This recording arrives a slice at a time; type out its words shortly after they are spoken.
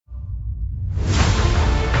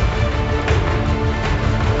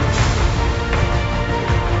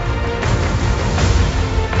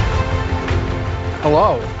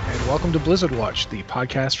Hello, and welcome to Blizzard Watch, the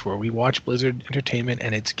podcast where we watch Blizzard Entertainment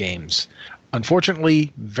and its games.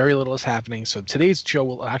 Unfortunately, very little is happening, so today's show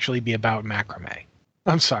will actually be about macrame.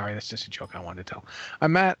 I'm sorry, that's just a joke I wanted to tell.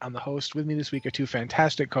 I'm Matt, I'm the host. With me this week are two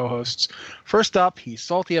fantastic co-hosts. First up, he's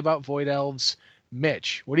salty about Void Elves,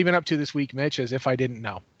 Mitch. What have you been up to this week, Mitch, as if I didn't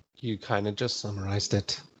know? You kind of just summarized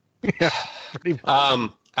it. Yeah, pretty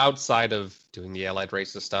much. Outside of doing the Allied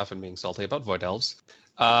Races stuff and being salty about Void Elves,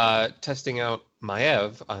 testing out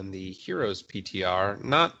Maiev on the Heroes PTR.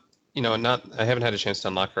 I haven't had a chance to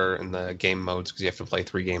unlock her in the game modes because you have to play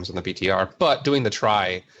 3 games on the PTR. But doing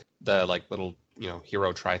the little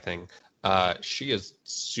hero try thing, she is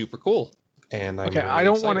super cool. And I'm really I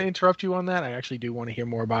don't excited. want to interrupt you on that. I actually do want to hear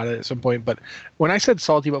more about it at some point. But when I said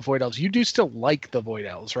salty about Void Elves, you do still like the Void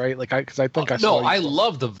Elves, right? I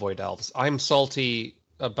love the Void Elves. I'm salty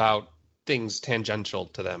about things tangential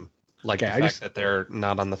to them, like the fact that they're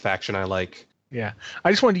not on the faction I like. Yeah,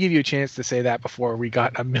 I just wanted to give you a chance to say that before we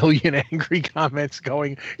got a million angry comments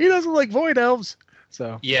going. He doesn't like Void Elves.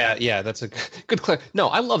 So yeah, that's a good clear. No,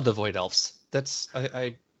 I love the Void Elves.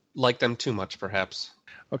 I like them too much, perhaps.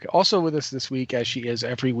 Okay. Also with us this week, as she is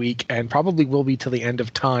every week, and probably will be till the end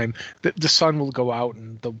of time, the sun will go out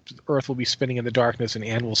and the earth will be spinning in the darkness, and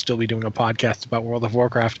Anne will still be doing a podcast about World of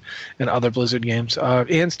Warcraft and other Blizzard games.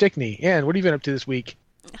 Anne Stickney. Anne, what have you been up to this week?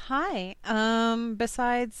 Hi.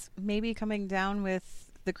 Besides maybe coming down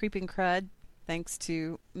with the creeping crud, thanks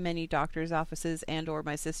to many doctors' offices and or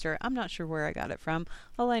my sister, I'm not sure where I got it from.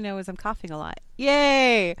 All I know is I'm coughing a lot.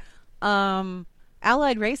 Yay! Allied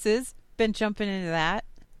Races, been jumping into that.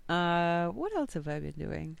 What else have I been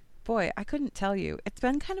doing? Boy, I couldn't tell you. It's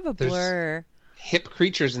been kind of a blur. Hip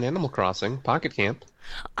creatures in Animal Crossing, Pocket Camp.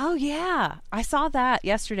 Oh, yeah. I saw that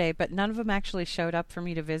yesterday, but none of them actually showed up for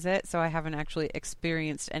me to visit, so I haven't actually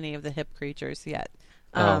experienced any of the hip creatures yet.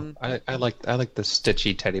 I like the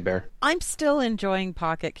Stitchy teddy bear. I'm still enjoying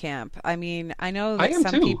Pocket Camp. I mean, I know that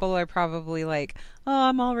some people are probably like, oh,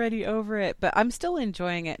 I'm already over it, but I'm still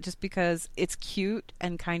enjoying it just because it's cute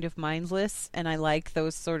and kind of mindless, and I like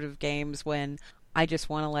those sort of games when I just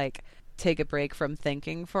want to take a break from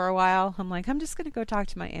thinking for a while. I'm like, I'm just going to go talk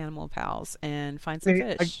to my animal pals and find some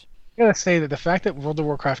fish. I gotta say that the fact that World of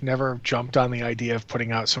Warcraft never jumped on the idea of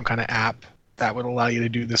putting out some kind of app that would allow you to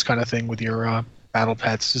do this kind of thing with your battle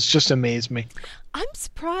pets has just amazed me. I'm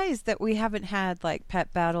surprised that we haven't had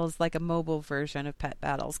pet battles, like a mobile version of pet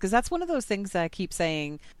battles, because that's one of those things that I keep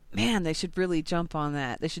saying, man, they should really jump on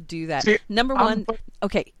that. They should do that. Number one,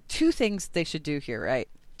 okay, 2 things they should do here, right?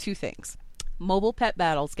 2 things. Mobile pet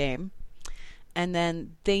battles game, and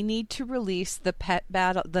then they need to release the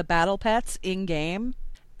battle pets in game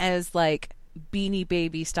as Beanie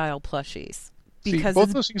Baby style plushies. Because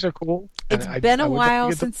both those things are cool. It's been a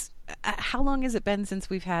while since. How long has it been since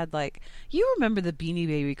we've had you remember the Beanie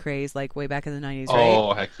Baby craze way back in the 90s, right?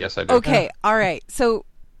 Oh, heck yes, I do. Okay, all right. So,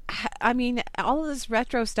 I mean, all of this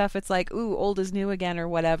retro stuff, it's ooh, old is new again or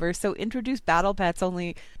whatever. So introduce battle pets,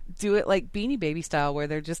 only do it like Beanie Baby style, where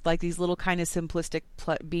they're just these little kind of simplistic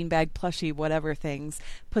beanbag plushie whatever things.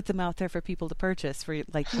 Put them out there for people to purchase for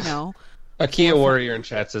Akia Warrior in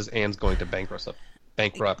chat says Anne's going to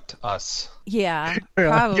bankrupt us. Yeah,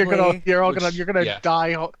 probably. You're gonna die.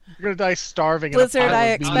 You're gonna die starving. Blizzard, I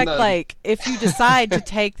expect if you decide to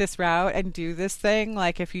take this route and do this thing,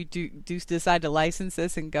 if you do decide to license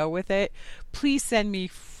this and go with it, please send me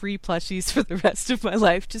free plushies for the rest of my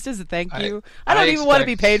life, just as a thank you. I don't even want to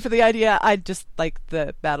be paid for the idea. I just like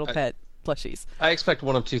the battle pet plushies. I expect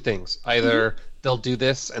one of 2 things: either they'll do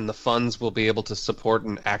this and the funds will be able to support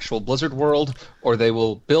an actual Blizzard World, or they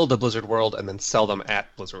will build a Blizzard World and then sell them at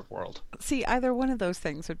Blizzard World. See, either one of those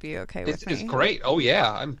things would be okay with me. It's great. Oh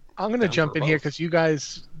yeah, I'm going to jump in here because you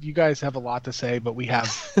guys have a lot to say, but we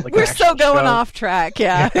have we're still going off track.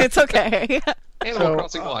 Yeah, it's okay. Animal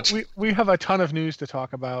Crossing Watch. We have a ton of news to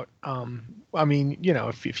talk about. I mean,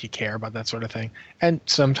 if you care about that sort of thing, and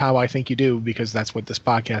somehow I think you do, because that's what this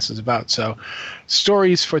podcast is about. So,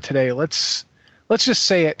 stories for today. Let's just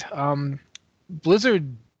say it.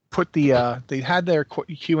 Blizzard put they had their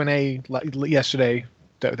Q&A yesterday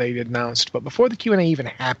that they announced, but before the Q&A even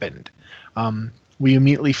happened, we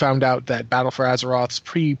immediately found out that Battle for Azeroth's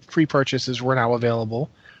pre-purchases were now available.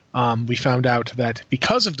 We found out that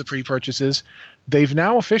because of the pre-purchases, they've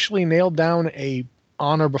now officially nailed down a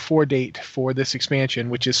on or before date for this expansion,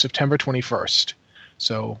 which is September 21st.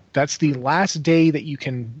 So that's the last day that you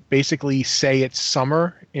can basically say it's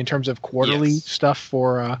summer in terms of quarterly stuff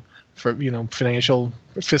for financial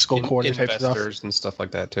fiscal quarter type stuff. Investors and stuff like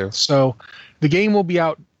that too. So the game will be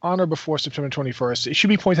out on or before September 21st. It should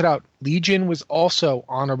be pointed out, Legion was also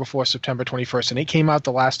on or before September 21st, and it came out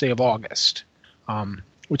the last day of August.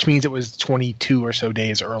 which means it was 22 or so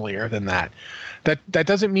days earlier than that. That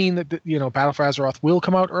doesn't mean that Battle for Azeroth will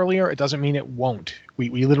come out earlier. It doesn't mean it won't.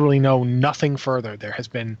 We literally know nothing further. There has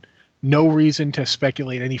been no reason to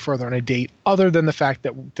speculate any further on a date other than the fact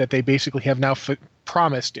that they basically have now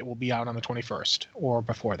promised it will be out on the 21st or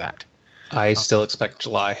before that. I still expect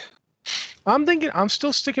July. I'm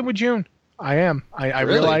still sticking with June. I am. I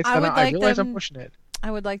Really? realize I'm pushing it. I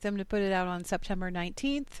would like them to put it out on September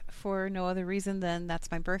 19th for no other reason than that's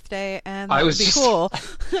my birthday, and that would be cool.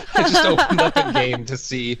 I just opened up a game to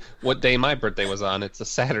see what day my birthday was on. It's a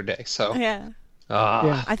Saturday, so... Yeah.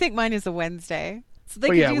 Yeah. I think mine is a Wednesday. So they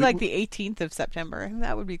could do like the 18th of September, and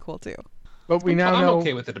that would be cool too. But we now I'm know...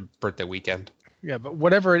 okay with it a birthday weekend. Yeah, but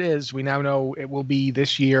whatever it is, we now know it will be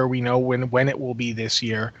this year. We know when it will be this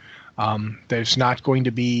year. There's not going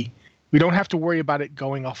to be... We don't have to worry about it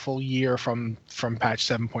going a full year from patch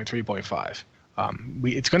 7.3.5.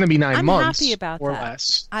 It's going to be 9 months happy about or that.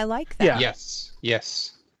 less. I like that. Yeah.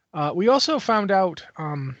 Yes. We also found out,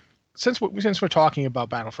 since we're talking about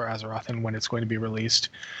Battle for Azeroth and when it's going to be released,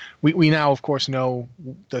 we now, of course, know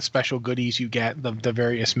the special goodies you get, the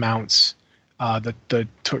various mounts, the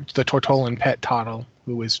Tortolan pet Tottle,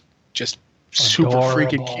 who is just super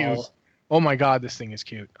freaking cute. Oh my god, this thing is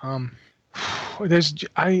cute. I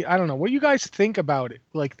don't know what do you guys think about it,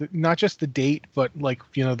 like not just the date but like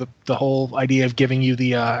the whole idea of giving you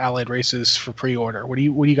the allied races for pre-order. What do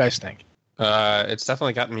you guys think? It's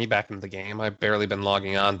definitely gotten me back into the game. I've barely been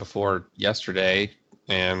logging on before yesterday,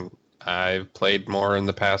 and I've played more in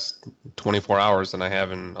the past 24 hours than I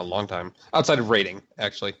have in a long time, outside of raiding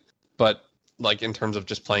actually, but like in terms of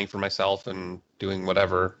just playing for myself and doing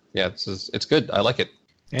whatever. Yeah, it's good. I like it.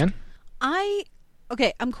 And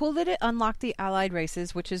Okay, I'm cool that it unlocked the allied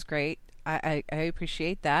races, which is great. I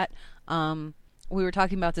appreciate that. We were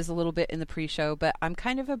talking about this a little bit in the pre-show, but I'm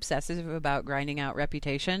kind of obsessive about grinding out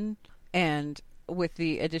reputation. And with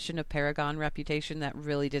the addition of Paragon reputation, that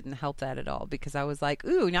really didn't help that at all. Because I was like,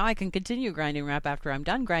 ooh, now I can continue grinding rep after I'm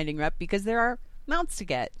done grinding rep because there are mounts to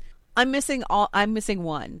get. I'm missing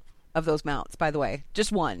one of those mounts, by the way.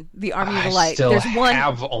 Just one. The Army of the Light. I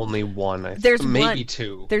have only one. Maybe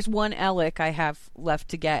two. There's one Elec I have left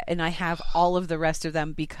to get, and I have all of the rest of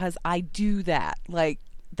them because I do that. Like,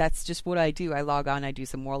 that's just what I do. I log on, I do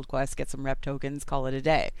some world quests, get some rep tokens, call it a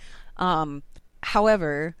day.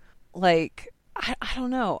 However, like, I don't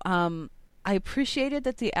know. I appreciated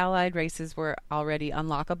that the allied races were already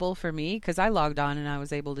unlockable for me because I logged on and I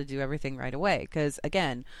was able to do everything right away. Because,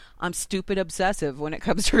 again, I'm stupid obsessive when it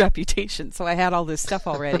comes to reputation, so I had all this stuff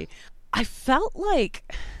already. I felt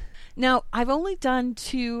like... Now, I've only done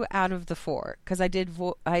 2 out of the 4 because I did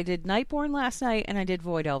Nightborne last night and I did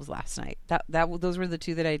Void Elves last night. Those were the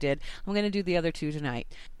 2 that I did. I'm going to do the other 2 tonight.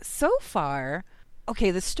 So far, okay,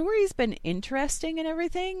 the story's been interesting and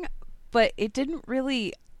everything, but it didn't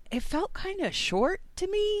really... It felt kind of short to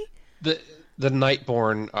me. The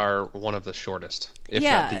Nightborne are one of the shortest, if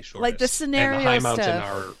not the shortest. Like the scenario and the High Mountain stuff.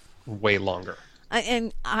 are way longer.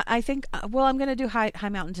 I think, I'm going to do High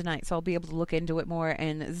Mountain tonight, so I'll be able to look into it more.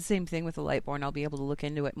 And the same thing with the Lightborne, I'll be able to look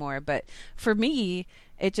into it more. But for me,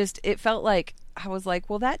 it felt like, I was like,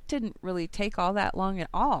 well, that didn't really take all that long at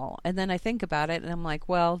all. And then I think about it, and I'm like,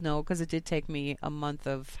 well, no, because it did take me a month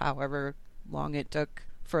of however long it took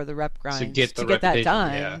for the rep grind to get that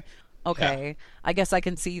done. Yeah. Okay, yeah. I guess I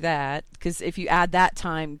can see that because if you add that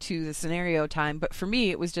time to the scenario time, but for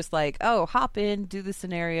me it was just like, oh, hop in, do the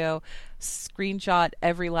scenario, screenshot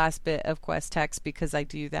every last bit of quest text because I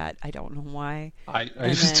do that. I don't know why. I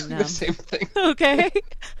just do the same thing. Okay,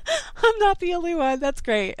 I'm not the only one. That's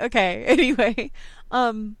great. Okay, anyway,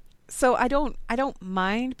 so I don't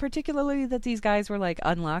mind particularly that these guys were like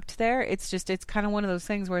unlocked there. It's kind of one of those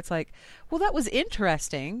things where it's like, well, that was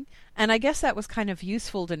interesting, and I guess that was kind of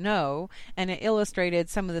useful to know, and it illustrated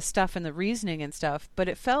some of the stuff and the reasoning and stuff, but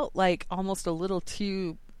it felt like almost a little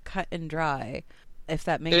too cut and dry, if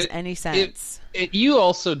that makes any sense. You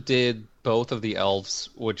also did both of the elves,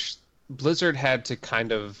 which Blizzard had to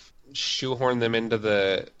kind of shoehorn them into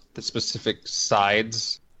the specific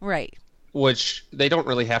sides. Right. Which they don't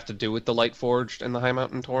really have to do with the Lightforged and the High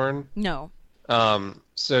Mountain Tauren. No.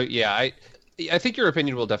 So yeah, I think your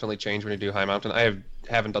opinion will definitely change when you do High Mountain. I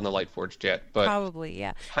haven't done the Lightforged yet, but probably,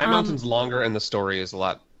 yeah. High Mountain's longer and the story is a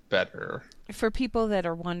lot better. For people that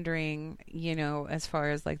are wondering, as far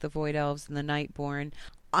as like the Void Elves and the Nightborne,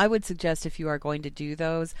 I would suggest if you are going to do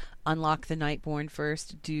those, unlock the Nightborne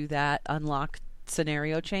first, do that, unlock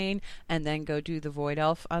scenario chain, and then go do the Void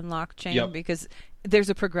Elf unlock chain, because there's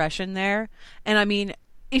a progression there. And I mean,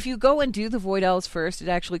 if you go and do the Void Elves first, it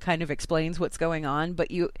actually kind of explains what's going on,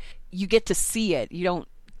 but you get to see it. You don't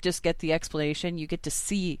just get the explanation. You get to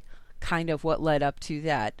see kind of what led up to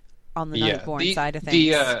that on the Nightborn side of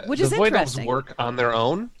things, which is interesting. The Void Elves work on their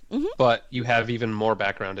own, but you have even more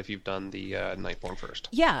background if you've done the Nightborn first.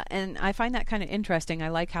 Yeah, and I find that kind of interesting. I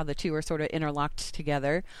like how the two are sort of interlocked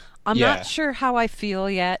together. I'm not sure how I feel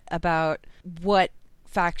yet about what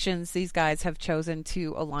factions these guys have chosen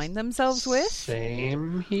to align themselves with.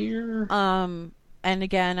 Same here. And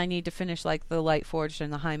again, I need to finish like the Lightforged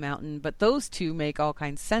and the High Mountain, but those two make all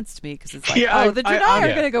kinds of sense to me because it's like, the Draenei are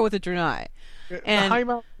going to go with the Draenei. And the High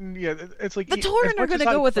Mountain, it's like the Tauren are going to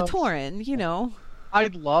go with the Tauren, you know.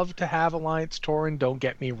 I'd love to have Alliance Tauren, don't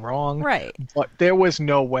get me wrong. Right. But there was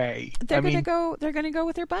no way. They're going to go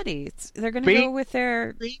with their buddies. They're going to go with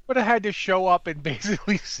their... They would have had to show up and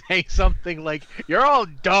basically say something like, "You're all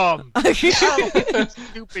dumb.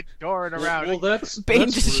 Stupid Tauren around." Well, that's Bane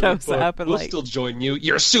just shows up and we'll still join you.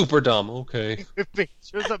 You're super dumb. Okay. Bane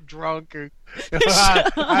shows up drunk.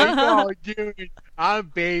 I know, dude. I'm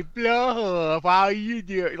Babe Bluff. How you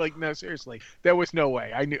doing? Like, no, seriously, there was no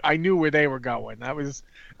way. I knew where they were going. That was,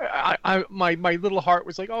 my little heart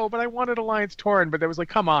was like, oh, but I wanted Alliance Tauren, but there was like,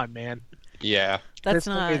 come on, man. Yeah, that's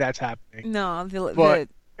no way that's happening. No, and the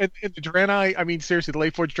Draenei, I mean, seriously, the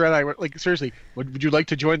Lightforged Draenei, like, seriously, would you like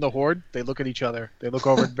to join the Horde? They look at each other. They look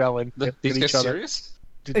over at Velen. These guys serious?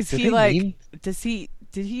 Is he like? Did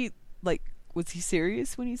he like? Was he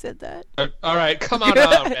serious when he said that? All right, come on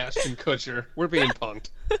out, Ashton Kutcher. We're being punked.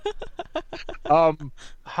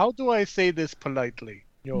 How do I say this politely?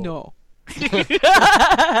 No.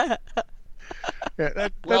 Yeah,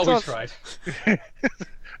 that's we tried.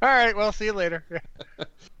 All right, well, see you later.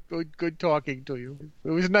 Good talking to you. It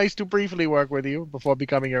was nice to briefly work with you before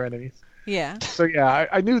becoming your enemies. Yeah. So yeah,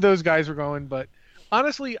 I knew those guys were going, but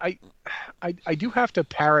honestly, I do have to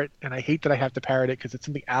parrot, and I hate that I have to parrot it because it's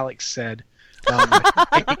something Alex said. I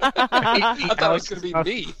thought it was going to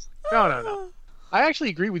be me. No. I actually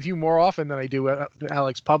agree with you more often than I do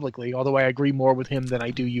Alex publicly, although I agree more with him than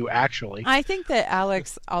I do you actually. I think that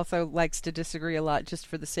Alex also likes to disagree a lot just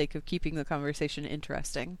for the sake of keeping the conversation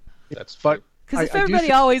interesting. That's true. Because if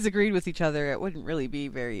everybody always agreed with each other, it wouldn't really be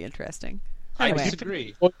very interesting. Anyway. I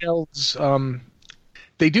disagree. Void Elves,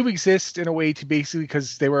 they do exist in a way to basically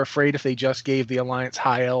because they were afraid if they just gave the Alliance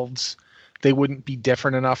High Elves, they wouldn't be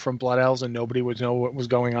different enough from Blood Elves and nobody would know what was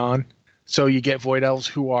going on. So you get Void Elves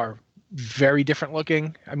who are very different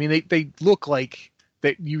looking. I mean, they look like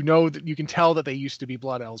that. You know that you can tell that they used to be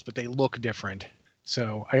Blood Elves, but they look different.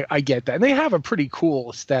 So I get that, and they have a pretty cool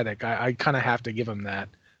aesthetic. I kind of have to give them that.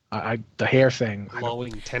 The hair thing,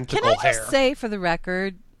 glowing tentacle hair. Can I just say for the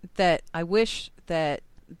record that I wish that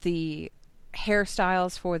the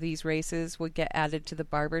hairstyles for these races would get added to the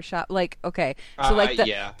barbershop. Like, okay, so like the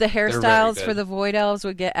hairstyles for the Void Elves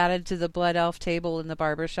would get added to the Blood Elf table in the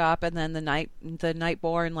barbershop, and then the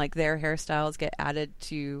Nightborn, like their hairstyles get added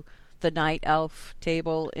to the Night Elf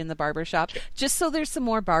table in the barbershop, just so there's some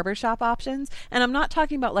more barbershop options. And I'm not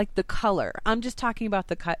talking about like the color. I'm just talking about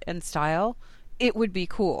the cut and style. It would be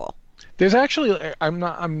cool. There's actually, I'm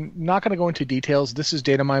not going to go into details. This is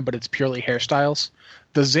data mine, but it's purely hairstyles.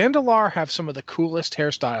 The Zandalar have some of the coolest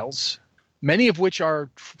hairstyles, many of which are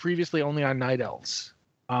previously only on Night Elves.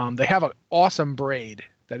 They have an awesome braid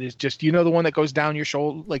that is just, the one that goes down your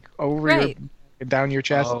shoulder, like over your, down your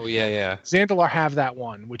chest. Oh, yeah. Zandalar have that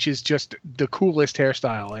one, which is just the coolest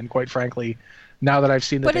hairstyle. And quite frankly, now that I've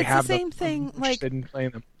seen that they have the same thing, like, in playing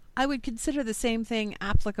them. I would consider the same thing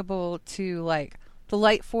applicable to, like, the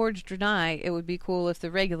Lightforged Draenei. It would be cool if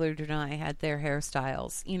the regular Draenei had their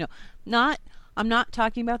hairstyles. I'm not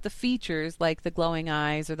talking about the features like the glowing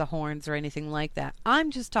eyes or the horns or anything like that.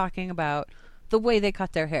 I'm just talking about the way they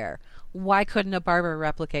cut their hair. Why couldn't a barber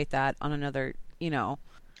replicate that on another,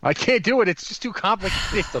 I can't do it. It's just too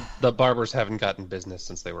complicated. The barbers haven't gotten business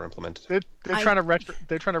since they were implemented. They're trying to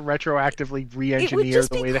retroactively re-engineer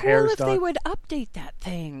the way the hair is done. It would just be cool if they would update that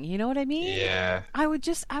thing. You know what I mean? Yeah. I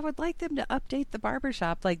would like them to update the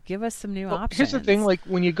barbershop. Like, give us some new options. Here's the thing: like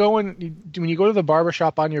when you go to the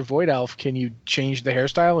barbershop on your Void Elf, can you change the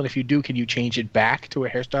hairstyle? And if you do, can you change it back to a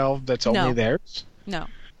hairstyle that's only theirs? No.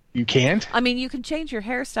 You can't? I mean, you can change your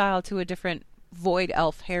hairstyle to a different Void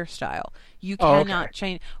Elf hairstyle. You cannot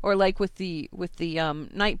change, or like with the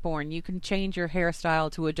Nightborn, you can change your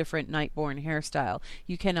hairstyle to a different Nightborn hairstyle.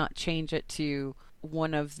 You cannot change it to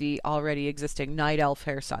one of the already existing Night Elf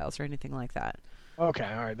hairstyles or anything like that. Okay,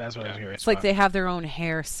 all right, that's what I was curious It's like about. they have their own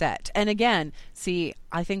hair set. And again, see,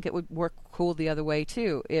 I think it would work cool the other way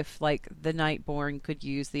too. If like the Nightborn could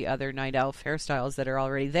use the other Night Elf hairstyles that are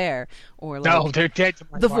already there, or like No, they're dead to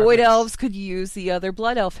my the barbers. Void Elves could use the other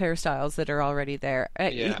Blood Elf hairstyles that are already there.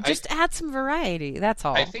 Yeah, Just add some variety. That's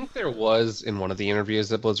all. I think there was in one of the interviews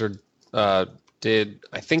that Blizzard did.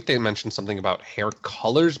 I think they mentioned something about hair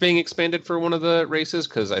colors being expanded for one of the races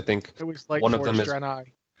because I think It was like one of them is. Draenei.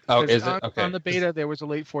 Oh, Because is it okay? on the beta? There was a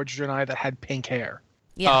late Forged Draenei that had pink hair.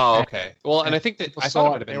 Yeah. Oh, okay. Well, and I think that People I saw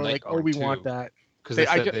thought it it, might have they been were like, "Oh, Nightborn, we too, want that." because they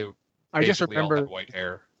said they I just basically all remember had white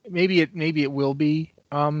hair. maybe it will be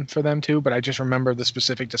for them too, but I just remember the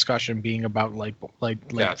specific discussion being about like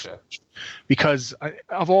Gotcha. because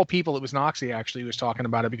of all people, it was Noxie actually who was talking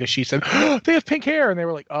about it because she said they have pink hair, and they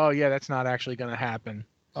were like, "Oh yeah, that's not actually going to happen."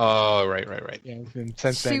 Oh, right. Yeah, and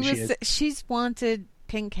since then She's wanted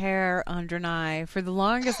pink hair on Draenei for the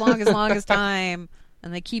longest time,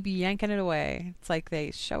 and they keep yanking it away. It's like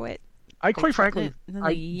they show it. I quite frankly, and then I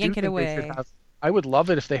they do yank it think they away. should have. I would love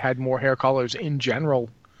it if they had more hair colors in general.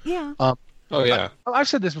 Yeah. Oh yeah. I've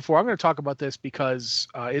said this before. I'm going to talk about this because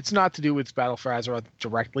it's not to do with Battle for Azeroth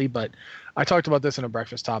directly, but I talked about this in a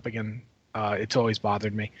breakfast topic, and it's always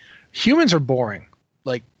bothered me. Humans are boring.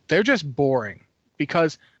 Like, they're just boring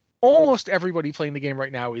because almost everybody playing the game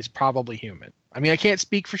right now is probably human. I mean, I can't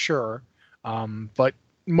speak for sure, but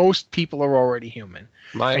most people are already human.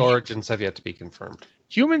 My origins have yet to be confirmed.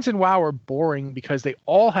 Humans in WoW are boring because they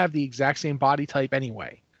all have the exact same body type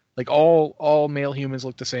anyway. Like all male humans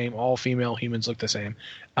look the same, all female humans look the same.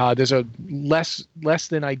 There's a less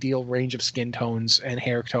than ideal range of skin tones and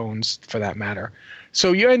hair tones for that matter.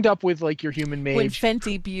 So you end up with like your human mage. When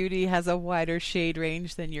Fenty Beauty has a wider shade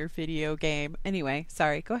range than your video game. Anyway,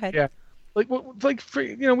 sorry, go ahead. Yeah,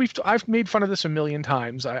 I've made fun of this a million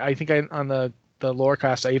times. I think on the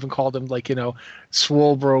Lorecast I even called him like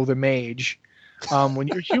Swolbro the Mage. When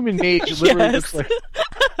your human mage literally looks like,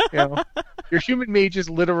 your human mage is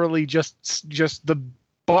literally just the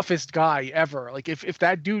buffest guy ever. Like if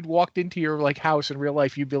that dude walked into your like house in real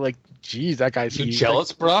life, you'd be like, "Geez, that guy's You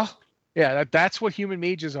jealous, bruh?" Yeah, that's what human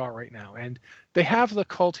mages are right now, and they have the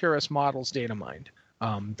Kultiris models data mined.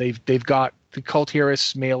 They've got the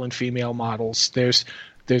Kultiris male and female models. There's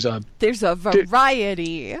a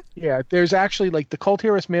variety. There's actually like the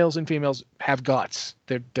Kultiris males and females have guts.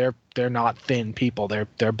 They're not thin people.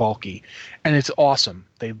 They're bulky, and it's awesome.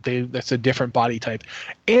 That's a different body type.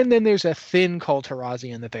 And then there's a thin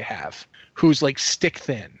Kultirazian that they have, who's like stick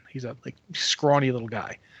thin. He's a like scrawny little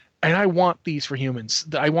guy. And I want these for humans.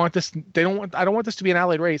 I want this. I don't want this to be an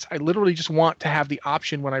allied race. I literally just want to have the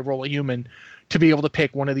option when I roll a human to be able to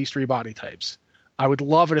pick one of these three body types. I would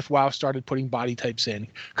love it if WoW started putting body types in,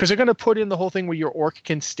 because they're going to put in the whole thing where your orc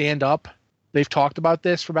can stand up. They've talked about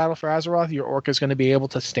this for Battle for Azeroth. Your orc is going to be able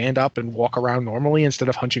to stand up and walk around normally instead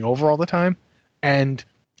of hunching over all the time. And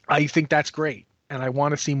I think that's great. And I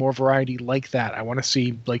want to see more variety like that. I want to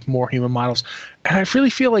see like more human models. And I really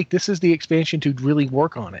feel like this is the expansion to really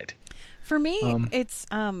work on it. For me, it's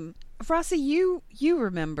Rossi, you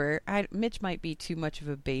remember, Mitch might be too much of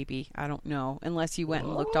a baby. I don't know, unless you went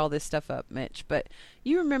and looked all this stuff up, Mitch. But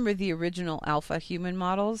you remember the original alpha human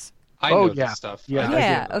models? I know this stuff.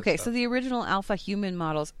 Yeah. Okay. So the original alpha human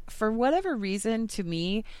models, for whatever reason, to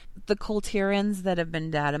me, the Kultirans that have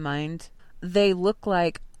been data mined, they look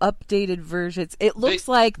like updated versions. It looks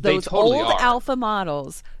like those totally old are. alpha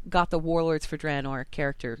models got the Warlords for Draenor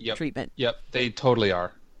character treatment. Yep, they totally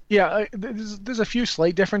are. Yeah, there's a few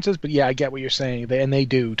slight differences, but yeah, I get what you're saying. They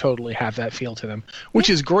do totally have that feel to them, which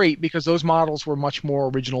is great because those models were much more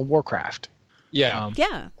original Warcraft. Yeah.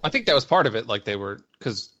 Yeah. I think that was part of it. Like they were,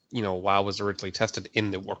 because WoW was originally tested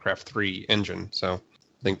in the Warcraft 3 engine, so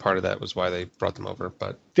I think part of that was why they brought them over.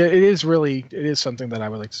 But it is something that I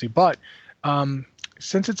would like to see. But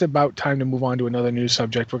since it's about time to move on to another news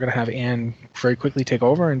subject, we're going to have Anne very quickly take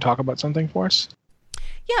over and talk about something for us.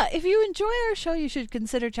 Yeah, if you enjoy our show, you should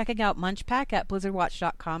consider checking out Munchpak at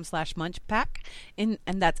blizzardwatch.com/munchpak. And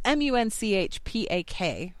that's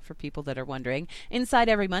MUNCHPAK, for people that are wondering. Inside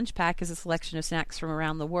every Munchpak is a selection of snacks from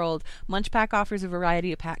around the world. Munchpak offers a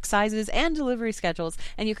variety of pack sizes and delivery schedules,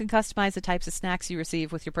 and you can customize the types of snacks you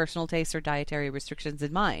receive with your personal tastes or dietary restrictions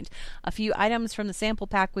in mind. A few items from the sample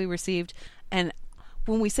pack we received, and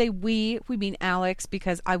when we say we mean Alex,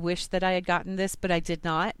 because I wish that I had gotten this, but I did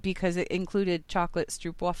not, because it included chocolate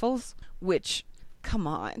stroopwafels, which, come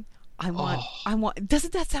on. I want.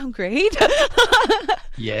 Doesn't that sound great?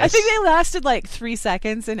 Yes. I think they lasted like 3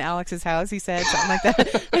 seconds in Alex's house. He said something like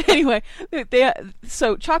that. Anyway,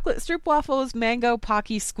 so chocolate stroopwafels, mango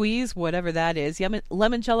Pocky squeeze, whatever that is,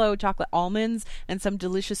 limoncello chocolate almonds, and some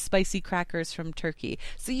delicious spicy crackers from Turkey.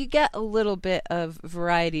 So you get a little bit of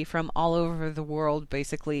variety from all over the world,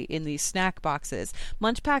 basically, in these snack boxes.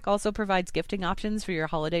 MunchPack also provides gifting options for your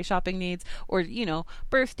holiday shopping needs, or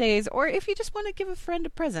birthdays, or if you just want to give a friend a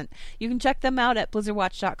present. You can check them out at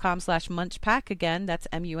blizzardwatch.com/munchpack. Again, that's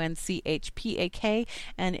MUNCHPAK.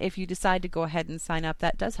 And if you decide to go ahead and sign up,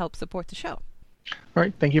 that does help support the show. All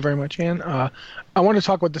right. Thank you very much, Ann. I want to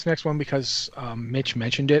talk about this next one because Mitch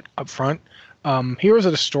mentioned it up front. Heroes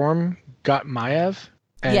of the Storm got Maiev.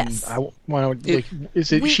 And yes. I want to,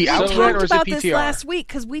 is it she out for it or is it PTR? We talked about this last week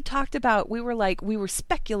because we were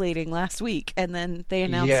speculating last week, and then they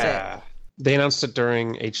announced it. They announced it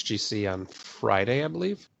during HGC on Friday, I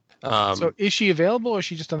believe. So is she available or is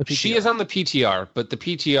she just on the PTR? She is on the PTR, but the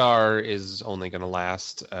PTR is only going to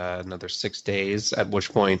last another 6 days, at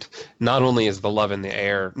which point not only is the Love in the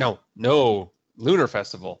Air... No, Lunar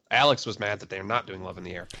Festival. Alex was mad that they're not doing Love in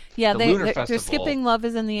the Air. Yeah, they're skipping Love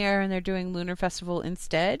is in the Air and they're doing Lunar Festival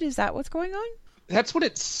instead. Is that what's going on? That's what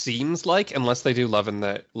it seems like, unless they do Love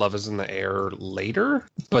is in the Air later.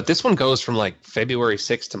 But this one goes from like February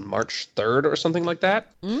 6th to March 3rd or something like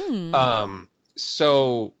that. That's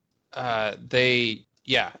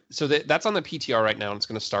on the PTR right now, and it's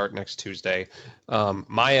going to start next Tuesday.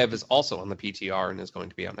 Maiev is also on the PTR and is going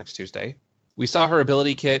to be out next Tuesday. We saw her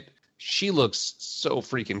ability kit. She looks so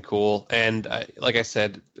freaking cool, and like I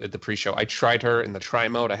said at the pre-show, I tried her in the try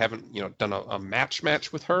mode. I haven't done a match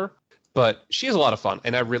with her, but she has a lot of fun,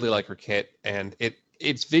 and I really like her kit, and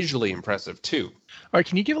it's visually impressive too. All right,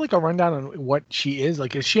 can you give like a rundown on what she is?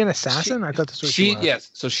 Like, is she an assassin? I thought this was she. Yes,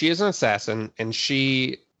 so she is an assassin, and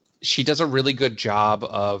she does a really good job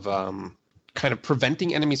of kind of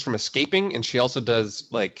preventing enemies from escaping, and she also does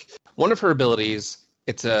like one of her abilities.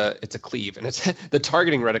 It's a cleave, and it's the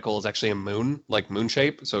targeting reticle is actually a moon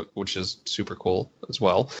shape, so which is super cool as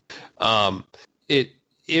well.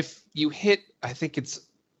 If you hit, I think it's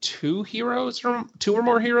two or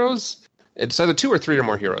more heroes. It's either 2 or 3 or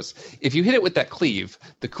more heroes. If you hit it with that cleave,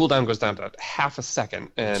 the cooldown goes down to half a second.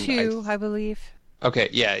 And 2, I believe. Okay,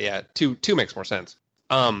 yeah. 2 makes more sense.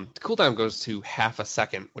 The cooldown goes to half a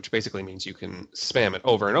second, which basically means you can spam it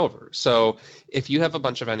over and over. So if you have a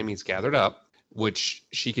bunch of enemies gathered up, which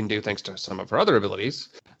she can do thanks to some of her other abilities,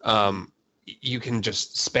 you can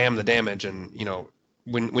just spam the damage, and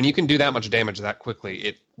when you can do that much damage that quickly,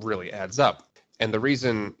 it really adds up. And the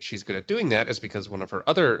reason she's good at doing that is because one of her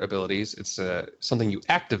other abilities, it's something you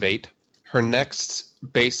activate. Her next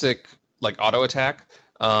basic auto attack,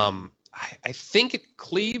 I think it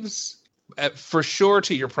cleaves for sure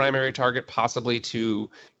to your primary target, possibly to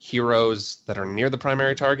heroes that are near the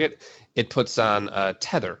primary target. It puts on a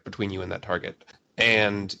tether between you and that target.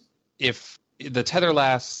 And if the tether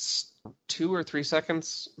lasts 2 or 3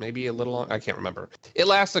 seconds, maybe a little long, I can't remember. It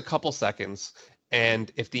lasts a couple seconds.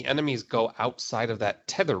 And if the enemies go outside of that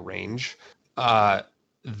tether range,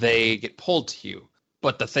 they get pulled to you.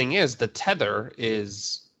 But the thing is, the tether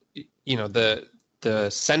is, the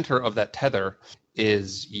center of that tether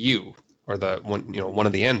is you, or the one, one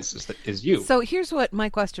of the ends is you. So here's what my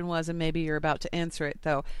question was, and maybe you're about to answer it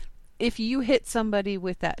though. If you hit somebody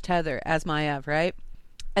with that tether as Maiev, right,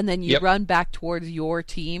 and then you run back towards your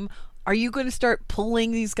team, are you going to start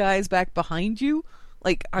pulling these guys back behind you?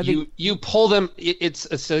 Like, are you pull them? It's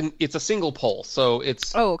a single pull, so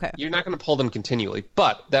it's okay. You're not going to pull them continually,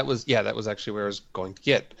 but that was actually where I was going to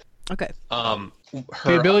get. Okay. The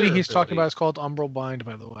ability he's talking about is called Umbral Bind,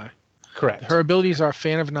 by the way. Correct. Her abilities are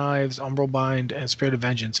Fan of Knives, Umbral Bind, and Spirit of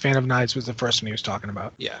Vengeance. Fan of Knives was the first one he was talking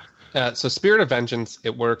about. Yeah. So Spirit of Vengeance,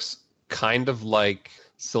 it works kind of like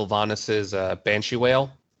Sylvanas' Banshee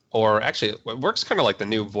Wail, or actually it works kind of like the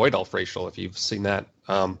new Void Elf Racial, if you've seen that.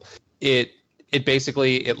 It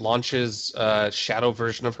basically launches a shadow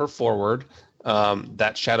version of her forward.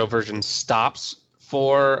 That shadow version stops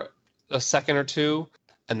for a second or two,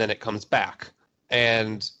 and then it comes back.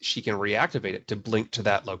 And she can reactivate it to blink to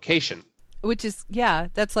that location. Which is,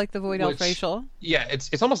 that's like the Void Elf Racial. Yeah,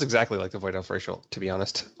 it's almost exactly like the Void Elf Racial, to be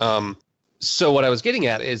honest. So what I was getting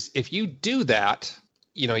at is if you do that,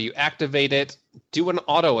 you activate it, do an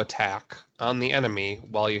auto attack on the enemy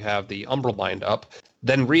while you have the Umbral Bind up,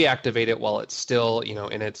 then reactivate it while it's still,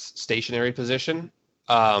 in its stationary position,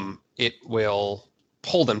 it will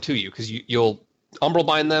pull them to you, because you'll Umbral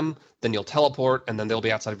Bind them, then you'll teleport, and then they'll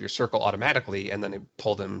be outside of your circle automatically, and then it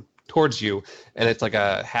pull them towards you, and it's like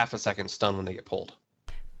a half a second stun when they get pulled.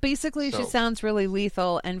 Basically, she sounds really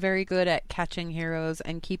lethal and very good at catching heroes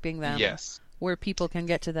and keeping them where people can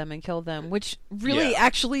get to them and kill them, which really,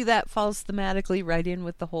 actually, that falls thematically right in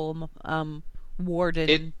with the whole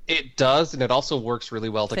warden. It does, and it also works really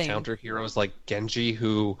well to counter heroes like Genji,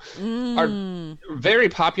 who are very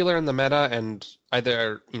popular in the meta and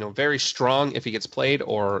either, very strong if he gets played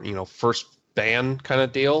or, first ban kind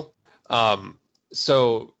of deal.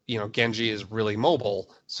 So, Genji is really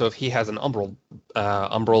mobile. So if he has an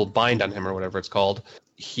umbral bind on him or whatever it's called,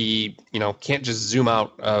 he, can't just zoom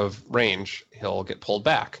out of range. He'll get pulled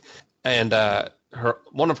back. And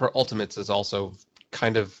one of her ultimates is also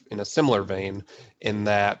kind of in a similar vein in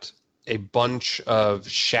that a bunch of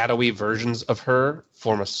shadowy versions of her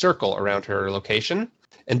form a circle around her location.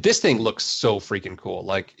 And this thing looks so freaking cool.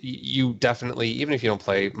 Like, you definitely, even if you don't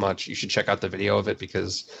play much, you should check out the video of it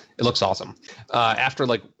because it looks awesome. After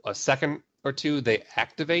like a second or two, they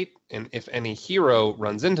activate, and if any hero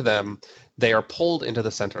runs into them, they are pulled into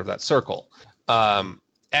the center of that circle.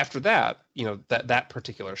 After that, that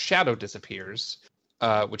particular shadow disappears,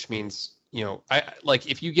 which means,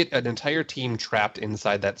 if you get an entire team trapped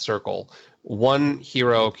inside that circle, one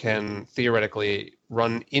hero can theoretically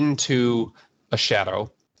run into a shadow.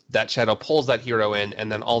 That shadow pulls that hero in,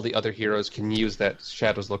 and then all the other heroes can use that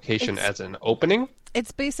shadow's location as an opening.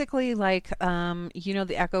 It's basically like,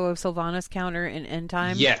 the Echo of Sylvanas counter in End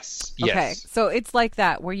Time? Yes. Okay, so it's like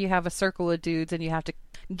that, where you have a circle of dudes, and you have to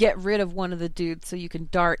get rid of one of the dudes so you can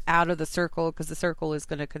dart out of the circle, because the circle is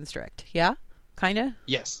going to constrict. Yeah? Kind of?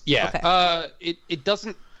 Yes. Yeah. Okay. It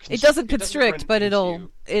doesn't... It doesn't constrict, but it'll...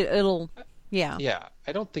 Yeah. Yeah,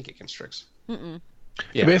 I don't think it constricts. Mm-mm.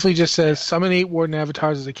 Yeah. It basically just says, summon 8 Warden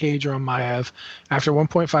avatars as a cager on Maiev. After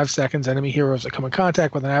 1.5 seconds, enemy heroes that come in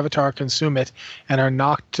contact with an avatar consume it and are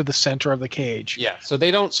knocked to the center of the cage. Yeah, so they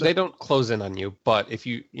don't close in on you, but if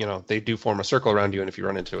you, they do form a circle around you, and if you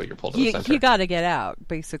run into it, you're pulled to the center. You got to get out,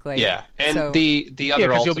 basically. Yeah, and the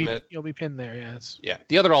other ultimate... You'll be pinned there, yes. Yeah,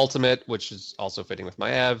 the other ultimate, which is also fitting with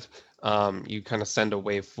Maiev, you kind of send a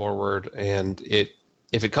wave forward, and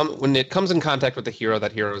when it comes in contact with the hero,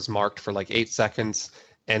 that hero is marked for like 8 seconds,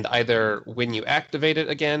 and either when you activate it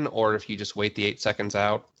again, or if you just wait the 8 seconds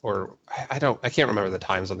out, or I can't remember the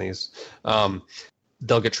times on these,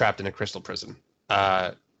 they'll get trapped in a crystal prison,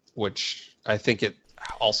 which I think it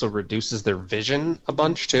also reduces their vision a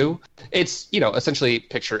bunch too. It's, essentially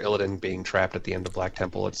picture Illidan being trapped at the end of Black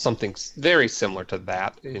Temple. It's something very similar to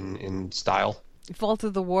that in style. Vault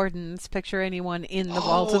of the Wardens. Picture anyone in the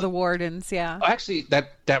Vault of the Wardens. Yeah. Actually,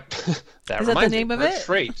 that is reminds that the name me. Of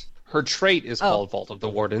it? Her trait is called Vault of the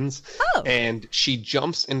Wardens. Oh. And she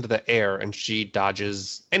jumps into the air and she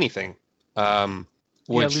dodges anything.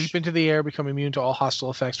 Leap into the air, become immune to all hostile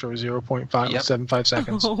effects for 0.575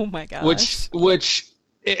 seconds. Oh my gosh. Which,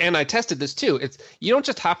 and I tested this too. You don't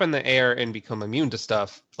just hop in the air and become immune to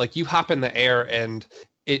stuff. Like, you hop in the air and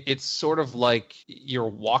it's sort of like you're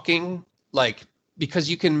walking, like, because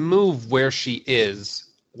you can move where she is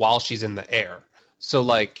while she's in the air. So,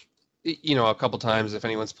 like, a couple times, if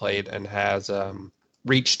anyone's played and has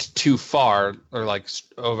reached too far, or like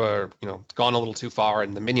over, gone a little too far,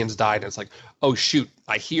 and the minions died, and it's like, oh shoot,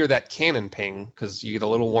 I hear that cannon ping, because you get a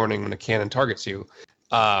little warning when a cannon targets you,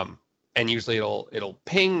 and usually it'll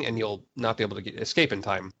ping, and you'll not be able to escape in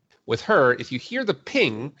time. With her, if you hear the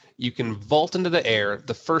ping, you can vault into the air.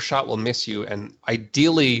 The first shot will miss you, and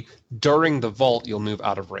ideally, during the vault, you'll move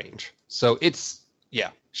out of range. So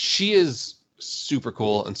she is super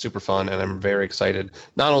cool and super fun, and I'm very excited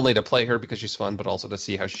not only to play her because she's fun, but also to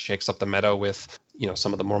see how she shakes up the meta with,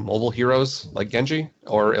 some of the more mobile heroes like Genji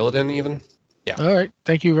or Illidan even. Yeah. All right.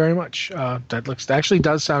 Thank you very much. That actually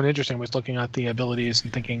does sound interesting. I was looking at the abilities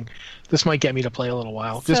and thinking this might get me to play a little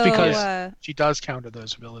while, just because she does counter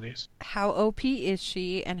those abilities. How OP is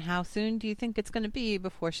she, and how soon do you think it's going to be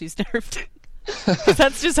before she's nerfed? Because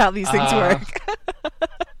that's just how these things work.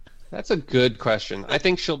 That's a good question. I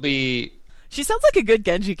think she'll be... She sounds like a good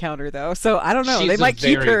Genji counter, though, so I don't know. They might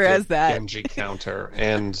keep her as that. Genji counter,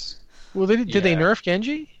 and... Well, did they nerf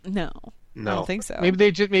Genji? No. I don't think so.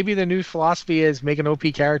 Maybe the new philosophy is make an OP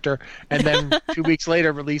character, and then 2 weeks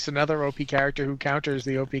later release another OP character who counters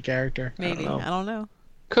the OP character. Maybe. I don't know.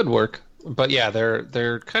 Could work, but yeah,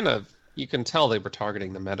 they're kind of, you can tell they were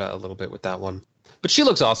targeting the meta a little bit with that one. But she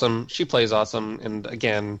looks awesome. She plays awesome, and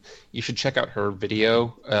again, you should check out her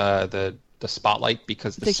video, the spotlight,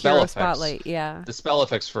 because the spell effects. Spotlight, yeah. The spell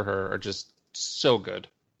effects for her are just so good.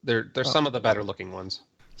 They're some of the better looking ones.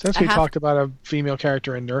 Since we talked about a female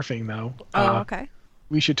character in nerfing, though, okay,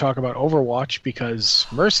 we should talk about Overwatch, because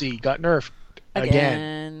Mercy got nerfed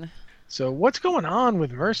again. So what's going on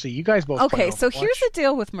with Mercy? You guys both play Overwatch. So here's the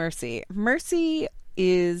deal with Mercy. Mercy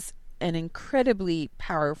is an incredibly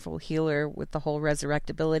powerful healer with the whole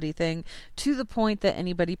resurrectability thing, to the point that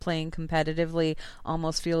anybody playing competitively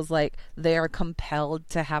almost feels like they are compelled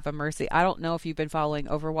to have a Mercy. I don't know if you've been following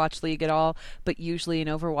Overwatch League at all, but usually in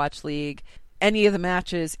Overwatch League, any of the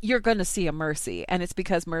matches, you're going to see a Mercy, and it's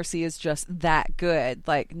because Mercy is just that good.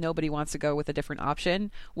 Like, nobody wants to go with a different option.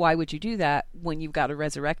 Why would you do that when you've got a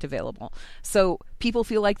Resurrect available? So people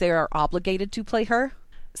feel like they are obligated to play her.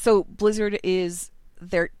 So Blizzard is...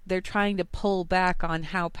 They're trying to pull back on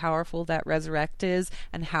how powerful that Resurrect is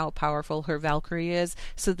and how powerful her Valkyrie is,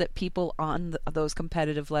 so that people on those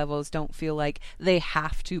competitive levels don't feel like they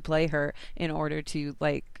have to play her in order to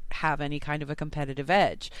like have any kind of a competitive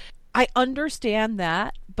edge. I understand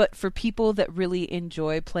that, but for people that really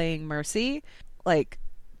enjoy playing Mercy, like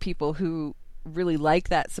people who really like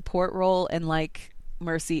that support role and like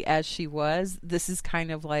Mercy as she was, this is kind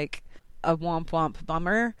of like a womp womp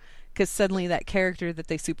bummer. Because suddenly that character that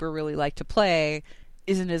they super really like to play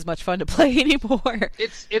isn't as much fun to play anymore.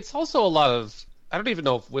 It's also a lot of... I don't even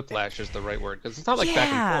know if whiplash is the right word, because it's not like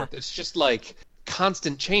back and forth. It's just like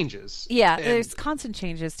constant changes. Yeah, there's constant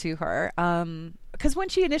changes to her. Because when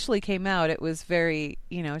she initially came out, it was very,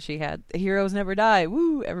 she had heroes never die.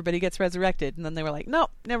 Woo, everybody gets resurrected. And then they were like,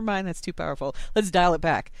 nope, never mind, that's too powerful. Let's dial it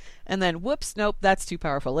back. And then, whoops, nope, that's too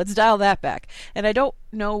powerful. Let's dial that back. And I don't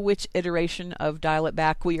know which iteration of dial it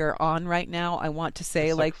back we are on right now. I want to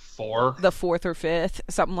say like 4, the 4th or 5th,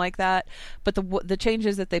 something like that. But the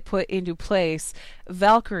changes that they put into place,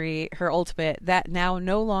 Valkyrie, her ultimate, that now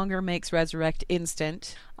no longer makes resurrect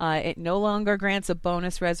instant. It no longer grants a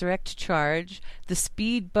bonus resurrect charge. The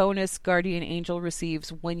speed bonus Guardian Angel receives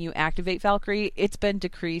when you activate Valkyrie, it's been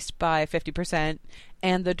decreased by 50%.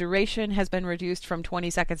 And the duration has been reduced from 20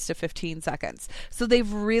 seconds to 15 seconds. So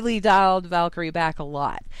they've really dialed Valkyrie back a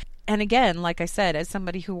lot. And again, like I said, as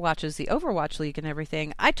somebody who watches the Overwatch League and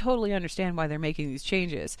everything, I totally understand why they're making these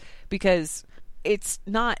changes. Because it's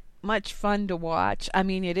not much fun to watch. I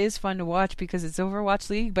mean, it is fun to watch because it's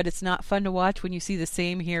Overwatch League, but it's not fun to watch when you see the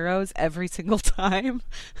same heroes every single time.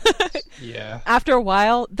 Yeah. After a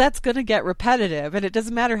while, that's going to get repetitive, and it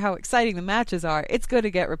doesn't matter how exciting the matches are. It's going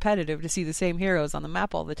to get repetitive to see the same heroes on the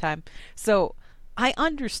map all the time. So I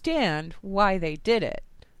understand why they did it,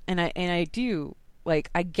 and I do,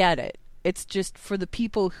 like, I get it. It's just for the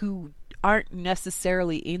people who aren't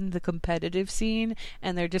necessarily in the competitive scene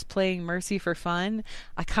and they're just playing Mercy for fun,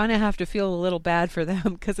 I kind of have to feel a little bad for them,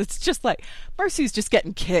 because it's just like Mercy's just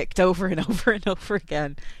getting kicked over and over and over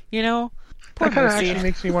again, Poor that kind of Mercy. actually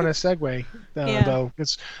makes me want to segue, though,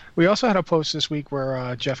 because we also had a post this week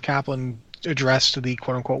where Jeff Kaplan addressed the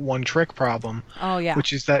quote-unquote one-trick problem. Oh, yeah.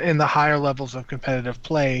 Which is that in the higher levels of competitive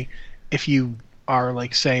play, if you are,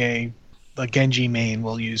 like, say, a Genji main,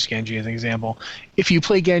 we'll use Genji as an example. If you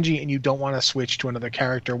play Genji and you don't want to switch to another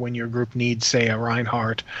character when your group needs, say, a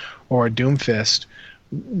Reinhardt or a Doomfist,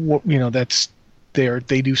 that's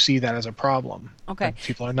they do see that as a problem. Okay.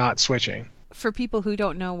 People are not switching. For people who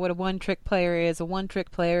don't know what a one-trick player is, a one-trick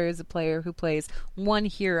player is a player who plays one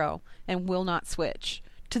hero and will not switch,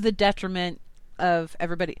 to the detriment of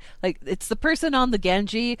everybody. Like, it's the person on the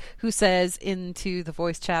Genji who says into the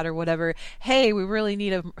voice chat or whatever, hey, we really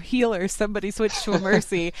need a healer, somebody switch to a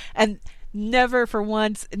Mercy, and never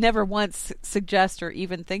once suggest or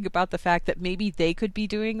even think about the fact that maybe they could be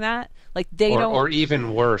doing that. Like, or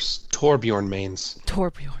even worse, Torbjorn mains,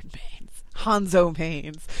 Hanzo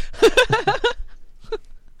mains.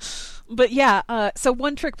 But yeah, so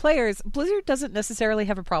one-trick players, Blizzard doesn't necessarily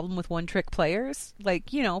have a problem with one-trick players. Like,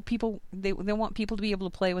 people, they want people to be able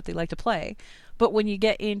to play what they like to play. But when you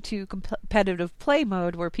get into competitive play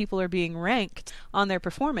mode where people are being ranked on their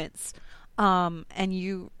performance, and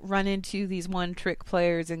you run into these one-trick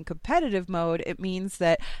players in competitive mode, it means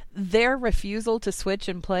that their refusal to switch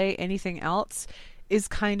and play anything else is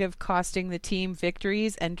kind of costing the team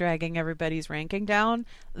victories and dragging everybody's ranking down.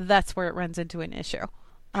 That's where it runs into an issue.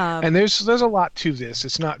 And there's a lot to this.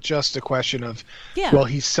 It's not just a question of, well,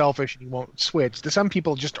 he's selfish and he won't switch. Some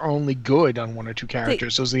people just are only good on one or two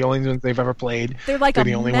characters. Those are the only ones they've ever played. They're like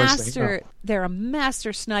the only master. They're a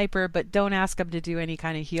master sniper, but don't ask them to do any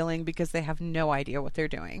kind of healing because they have no idea what they're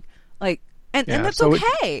doing. Like, and that's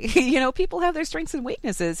okay. People have their strengths and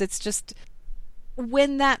weaknesses. It's just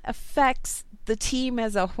when that affects the team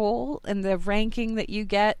as a whole and the ranking that you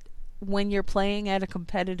get when you're playing at a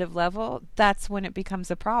competitive level, that's when it becomes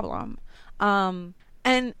a problem.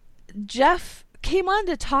 And Jeff came on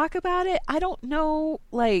to talk about it. I don't know,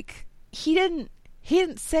 like, he didn't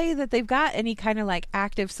say that they've got any kind of like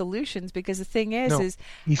active solutions, because the thing is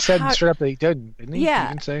he said straight up that he didn't he? Yeah.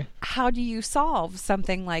 He didn't say. How do you solve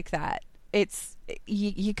something like that?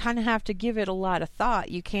 you kind of have to give it a lot of thought.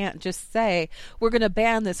 You can't just say we're going to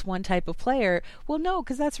ban this one type of player. Well, no,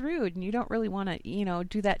 because that's rude, and you don't really want to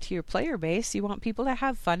do that to your player base. You want people to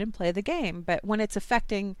have fun and play the game. But when it's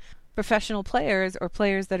affecting professional players or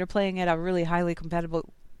players that are playing at a really highly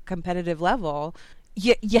competitive level,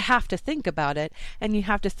 you have to think about it, and you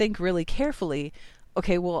have to think really carefully.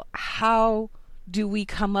 Okay, well, how do we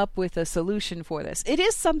come up with a solution for this? It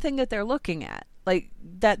is something that they're looking at. Like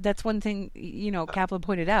that's one thing, Kaplan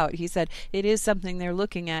pointed out. He said it is something they're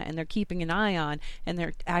looking at and they're keeping an eye on and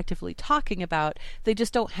they're actively talking about. They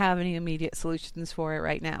just don't have any immediate solutions for it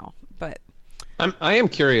right now. But I am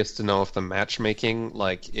curious to know if the matchmaking,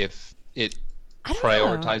 like if it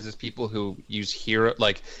prioritizes people who use hero,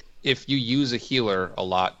 like if you use a healer a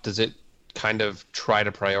lot, does it kind of try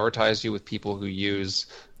to prioritize you with people who use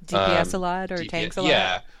DPS a lot or tanks a lot?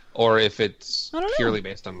 Yeah, or if it's purely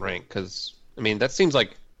based on rank, because I mean, that seems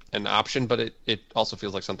like an option, but it also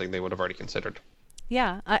feels like something they would have already considered.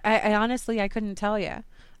 Yeah, I honestly, I couldn't tell you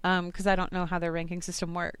because I don't know how their ranking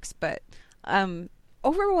system works. But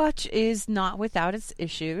Overwatch is not without its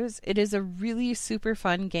issues. It is a really super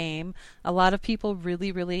fun game. A lot of people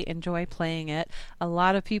really, really enjoy playing it. A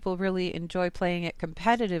lot of people really enjoy playing it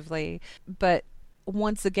competitively. But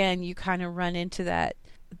once again, you kind of run into that.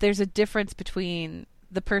 There's a difference between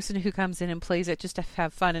the person who comes in and plays it just to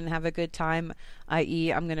have fun and have a good time,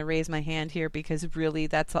 i.e. I'm going to raise my hand here because really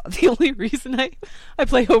that's the only reason I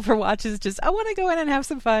play Overwatch is just I want to go in and have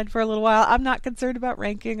some fun for a little while. I'm not concerned about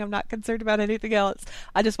ranking. I'm not concerned about anything else.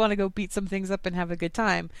 I just want to go beat some things up and have a good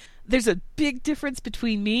time. There's a big difference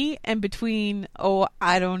between me and between,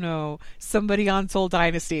 I don't know, somebody on Soul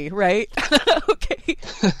Dynasty, right? Okay.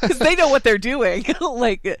 Because they know what they're doing.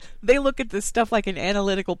 Like, they look at this stuff like an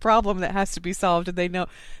analytical problem that has to be solved, and they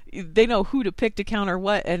know who to pick to counter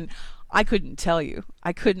what, and I couldn't tell you.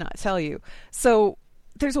 I could not tell you. So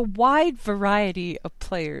there's a wide variety of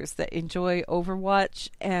players that enjoy Overwatch,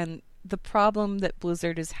 and the problem that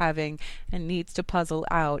Blizzard is having and needs to puzzle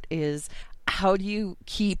out is how do you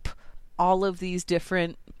keep all of these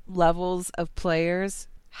different levels of players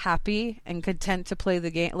happy and content to play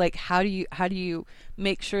the game? Like, how do you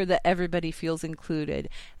make sure that everybody feels included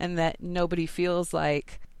and that nobody feels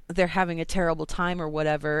like they're having a terrible time or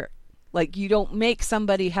whatever? Like, you don't make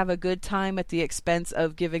somebody have a good time at the expense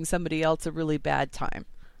of giving somebody else a really bad time.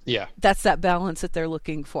 Yeah. That's that balance that they're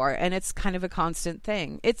looking for, and it's kind of a constant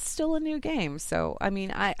thing. It's still a new game, so, I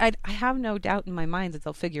mean, I have no doubt in my mind that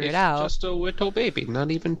they'll figure it out. It's just a little baby, not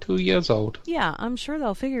even 2 years old. Yeah, I'm sure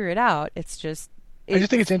they'll figure it out. It's just... I just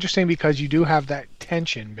think it's interesting because you do have that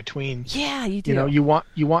tension between... Yeah, you do. You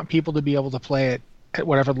want people to be able to play it at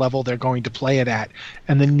whatever level they're going to play it at,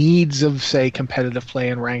 and the needs of, say, competitive play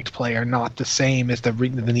and ranked play are not the same as the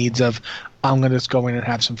needs of, I'm going to just go in and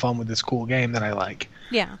have some fun with this cool game that I like.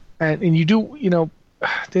 Yeah. And you do,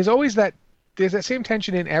 there's always that same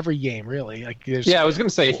tension in every game, really. Like, I was going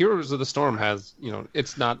to say, Heroes of the Storm has,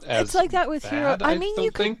 it's not as it's like that with Hero. I mean,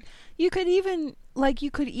 you could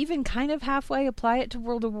even kind of halfway apply it to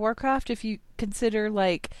World of Warcraft if you consider,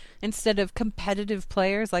 like, instead of competitive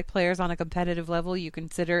players, like players on a competitive level, you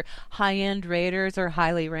consider high-end raiders or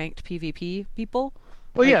highly ranked PvP people.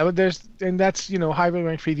 Well, yeah, but that's highly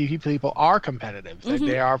ranked PvP people are competitive.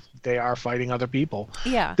 Mm-hmm. They are fighting other people.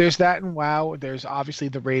 Yeah. There's that in WoW. There's obviously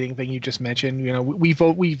the raiding thing you just mentioned.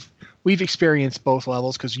 We've experienced both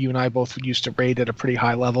levels because you and I both used to raid at a pretty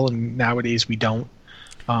high level, and nowadays we don't.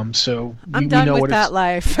 So I'm done with that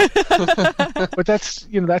life. But that's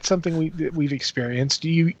something we've experienced.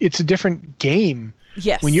 It's a different game.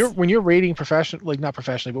 Yes. When you're rating not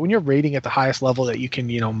professionally, but when you're rating at the highest level that you can,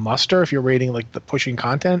 muster, if you're rating like the pushing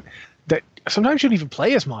content, that sometimes you don't even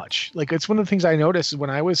play as much. Like, it's one of the things I noticed when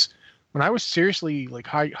I was seriously like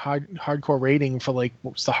hardcore rating for like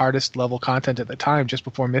what was the hardest level content at the time, just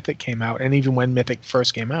before Mythic came out, and even when Mythic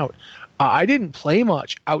first came out, I didn't play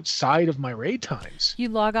much outside of my raid times. You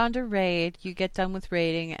log on to raid, you get done with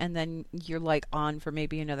raiding, and then you're like on for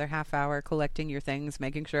maybe another half hour collecting your things,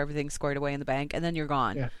 making sure everything's squared away in the bank, and then you're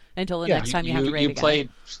gone until the next time you have to raid again. You played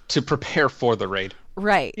to prepare for the raid.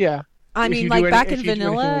 Right. Yeah. I mean, like back in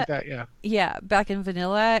vanilla, back in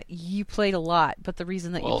vanilla, you played a lot, but the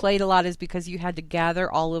reason that you played a lot is because you had to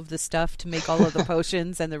gather all of the stuff to make all of the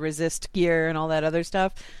potions and the resist gear and all that other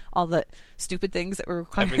stuff, all the stupid things that were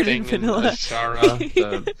required in vanilla. In Ashara,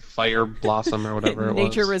 the fire blossom or whatever it was.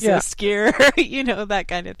 Nature resist gear, that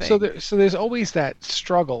kind of thing. So there's always that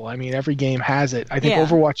struggle. I mean, every game has it. I think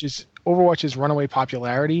Overwatch's runaway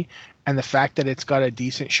popularity and the fact that it's got a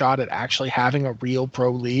decent shot at actually having a real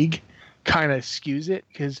pro league kind of skews it,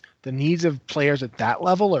 because the needs of players at that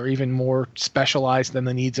level are even more specialized than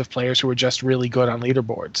the needs of players who are just really good on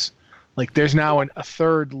leaderboards. Like, there's now a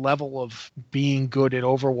third level of being good at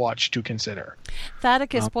Overwatch to consider.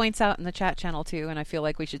 Thaddeus points out in the chat channel, too, and I feel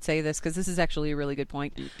like we should say this because this is actually a really good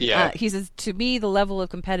point. Yeah. He says, to me, the level of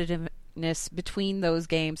competitiveness between those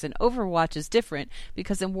games and Overwatch is different,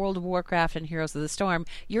 because in World of Warcraft and Heroes of the Storm,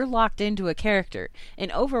 you're locked into a character. In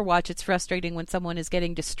Overwatch, it's frustrating when someone is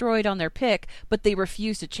getting destroyed on their pick, but they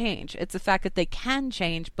refuse to change. It's the fact that they can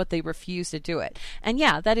change, but they refuse to do it. And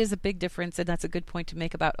yeah, that is a big difference, and that's a good point to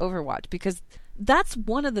make about Overwatch, because that's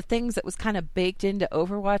one of the things that was kind of baked into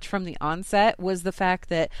Overwatch from the onset, was the fact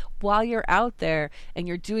that while you're out there and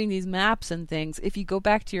you're doing these maps and things, if you go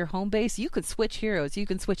back to your home base, you could switch heroes. You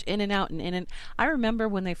can switch in and out and in and... I remember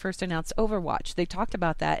when they first announced Overwatch, they talked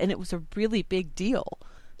about that, and it was a really big deal.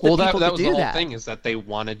 Well, that was the whole thing, is that they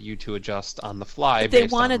wanted you to adjust on the fly. They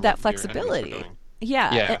wanted that flexibility.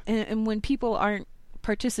 Yeah. And when people aren't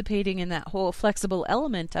participating in that whole flexible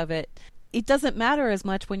element of it, it doesn't matter as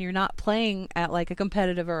much when you're not playing at like a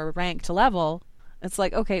competitive or a ranked level. It's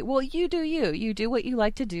like, okay, well, you do what you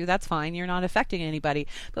like to do. That's fine. You're not affecting anybody.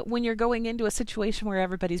 But when you're going into a situation where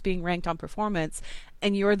everybody's being ranked on performance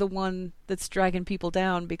and you're the one that's dragging people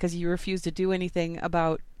down because you refuse to do anything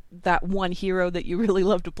about that one hero that you really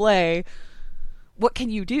love to play, what can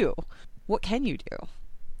you do? What can you do?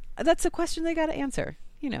 That's a question they got to answer,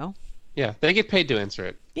 you know. Yeah, they get paid to answer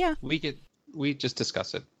it. Yeah. We just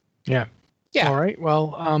discuss it. Yeah. Yeah. All right.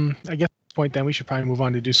 Well, I guess at this point then we should probably move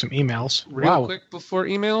on to do some emails. Real quick before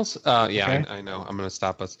emails. Yeah, Okay. I know. I'm going to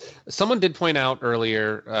stop us. Someone did point out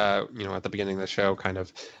earlier, at the beginning of the show, kind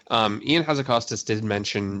of, Ian Hazakostas did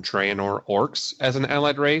mention Draenor Orcs as an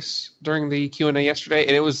allied race during the Q&A yesterday,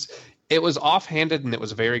 and it was offhanded and it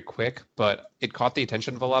was very quick, but it caught the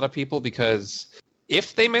attention of a lot of people because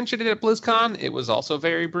if they mentioned it at BlizzCon, it was also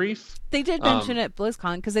very brief. They did mention it at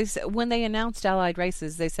BlizzCon because when they announced allied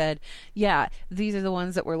races, they said, yeah, these are the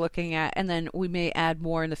ones that we're looking at, and then we may add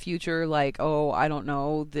more in the future, like, oh, I don't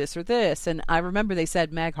know, this or this. And I remember they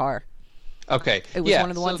said Mag'har. Okay. It was one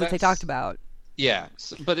of the ones that they talked about. Yeah,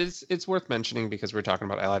 but it's worth mentioning because we're talking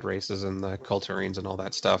about allied races and the Kulturines and all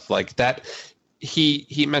that stuff. Like that,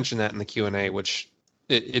 he mentioned that in the Q&A, which...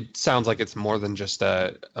 It sounds like it's more than just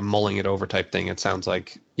a mulling it over type thing. It sounds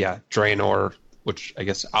like, yeah, Draenor, which I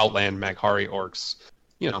guess Outland Maghari orcs,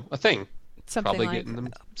 a thing. Something Probably like getting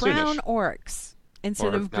them brown soonish. orcs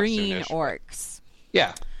instead of green orcs.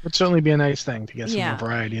 Yeah. Would certainly be a nice thing to get some more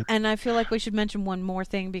variety. And I feel like we should mention one more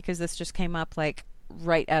thing because this just came up like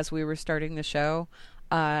right as we were starting the show.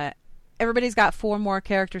 Everybody's got 4 more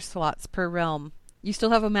character slots per realm. You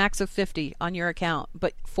still have a max of 50 on your account,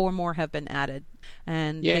 but 4 more have been added.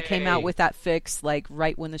 And Yay. They came out with that fix like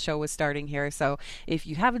right when the show was starting here. So if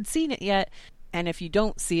you haven't seen it yet, and if you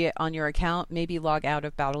don't see it on your account, maybe log out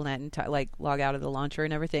of Battle.net and log out of the launcher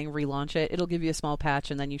and everything, relaunch it. It'll give you a small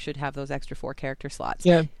patch, and then you should have those extra 4 character slots.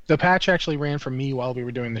 Yeah, the patch actually ran for me while we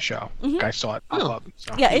were doing the show. Mm-hmm. I saw it pop up.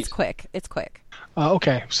 So. Yeah, it's quick. It's quick.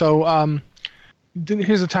 Okay, so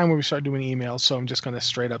here's the time where we start doing emails, so I'm just going to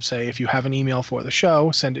straight up say if you have an email for the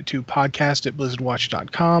show, send it to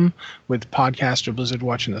podcast@blizzardwatch.com with podcast or Blizzard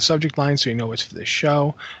Watch in the subject line so you know it's for this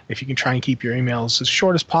show. If you can try and keep your emails as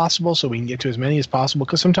short as possible so we can get to as many as possible,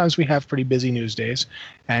 because sometimes we have pretty busy news days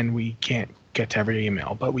and we can't get to every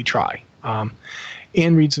email, but we try.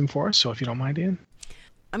 Ian reads them for us, so if you don't mind, Ian.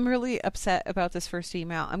 I'm really upset about this first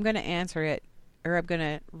email. I'm going to answer it, or I'm going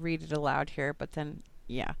to read it aloud here, but then...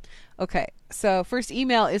 yeah. Okay. So first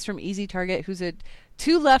email is from Easy Target, who's a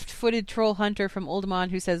 2 left-footed troll hunter from Oldemon,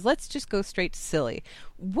 who says, let's just go straight to silly.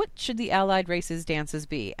 What should the allied races' dances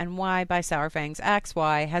be? And why, by Sourfang's axe,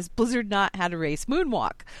 why has Blizzard not had a race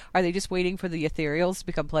Moonwalk? Are they just waiting for the ethereals to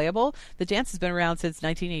become playable? The dance has been around since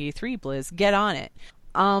 1983, Blizz. Get on it.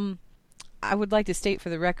 I would like to state for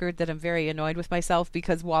the record that I'm very annoyed with myself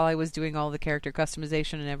because while I was doing all the character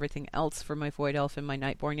customization and everything else for my Void Elf and my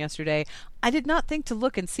Nightborn yesterday, I did not think to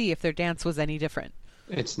look and see if their dance was any different.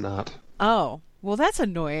 It's not. Oh, well, that's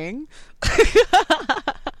annoying.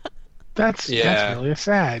 That's really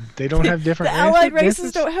sad. They don't have different the allied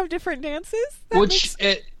races don't have different dances?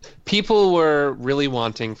 People were really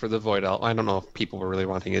wanting for the Void Elf. I don't know if people were really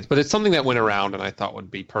wanting it, but it's something that went around and I thought would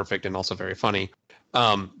be perfect and also very funny.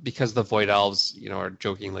 Because the Void Elves, are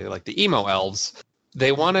jokingly like the emo elves.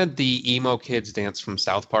 They wanted the emo kids dance from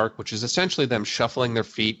South Park, which is essentially them shuffling their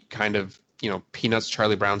feet, kind of, Peanuts,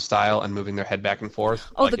 Charlie Brown style, and moving their head back and forth.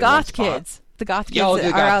 Oh, like the goth kids. The goth kids are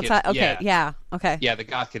outside. Kids. Okay, yeah. Okay. Yeah, the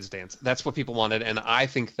goth kids dance. That's what people wanted, and I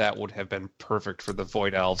think that would have been perfect for the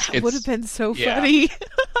Void Elves. It would have been so funny.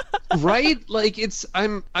 Right? Like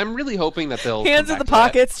I'm really hoping that they'll hands come in the back to that.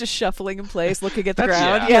 pockets, just shuffling in place, looking at the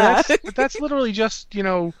That's- ground. yeah. That's literally just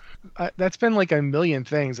that's been like a million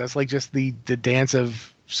things. That's like just the dance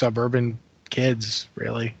of suburban kids,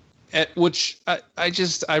 really. Which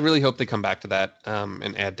I really hope they come back to that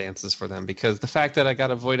and add dances for them, because the fact that I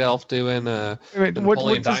got a Void Elf doing the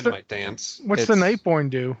Napoleon Dynamite dance. What's the Nightborn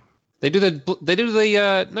do? They do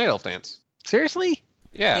the Night Elf dance. Seriously?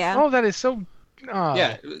 Yeah. Yeah. Oh, that is so. Oh.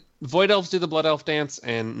 Yeah. Void Elves do the Blood Elf dance,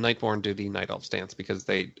 and Nightborn do the Night Elves dance, because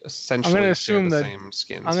they essentially share the same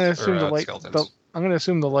skins. I'm going to assume skeletons. I'm going to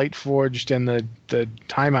assume the Light Forged and the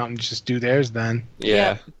High Mountain just do theirs then.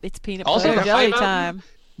 Yeah. It's peanut Also, butter the jelly High Mountain- time.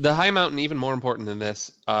 The High Mountain, even more important than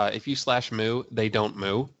this, if you slash moo, they don't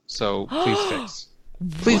moo. So please fix.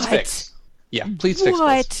 Please What? fix. Yeah, please fix this.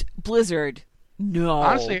 What? Blizzard? No.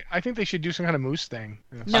 Honestly, I think they should do some kind of moose thing.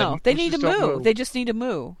 no. They need to Mooses don't moo. They just need to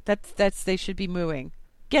moo. That's they should be mooing.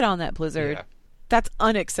 Get on that, Blizzard. Yeah. That's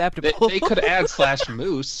unacceptable. They could add slash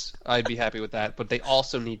moose. I'd be happy with that, but they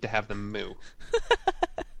also need to have them moo.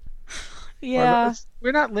 yeah.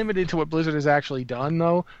 We're not limited to what Blizzard has actually done,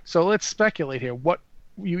 though. So let's speculate here. What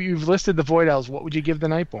you've listed the Void Elves. What would you give the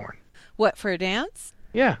Nightborn? What, for a dance?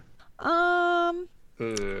 Yeah. I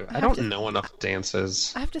don't know enough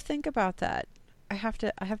dances. I have to think about that. I have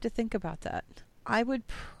to think about that. I would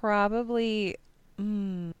probably.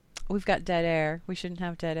 We've got dead air. We shouldn't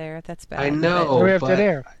have dead air. That's bad. I know. We have but dead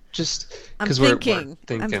air. Just I'm because thinking. we're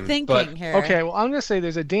thinking. I'm thinking but here. Okay, well, I'm going to say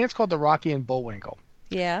there's a dance called the Rocky and Bullwinkle.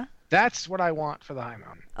 Yeah. That's what I want for the High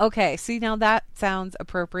Mountain. Okay. See, now that sounds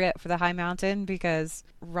appropriate for the High Mountain, because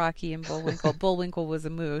Rocky and Bullwinkle. Bullwinkle was a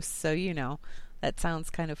moose, so that sounds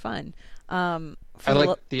kind of fun. I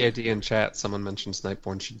like the idea in chat. Someone mentions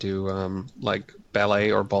Nightborn should do like ballet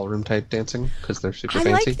or ballroom type dancing, because they're super I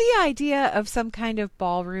fancy. like the idea of some kind of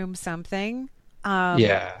ballroom something.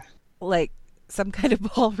 Yeah. Like some kind of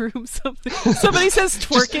ballroom something. Somebody says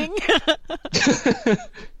twerking.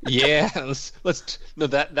 Yeah. No,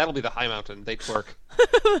 that'll be the High Mountain. They twerk.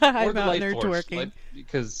 The High Or the Mountain are Lightforge, twerking.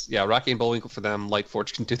 because Rocky and Bullwinkle for them,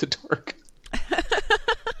 Lightforge can do the twerk.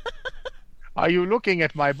 Are you looking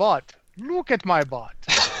at my butt? Look at my butt.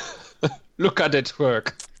 Look at it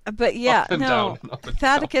twerk. But yeah, Up and no. down, up and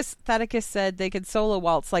down. Thaddeus said they could solo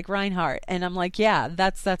waltz like Reinhardt, and I'm like, yeah,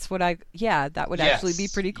 that would actually be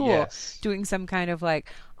pretty cool. Yes. Doing some kind of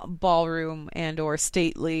like ballroom and or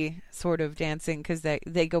stately sort of dancing, because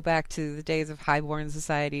they go back to the days of highborn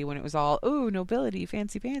society when it was all nobility,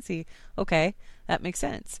 fancy. Okay, that makes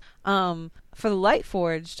sense. For the Light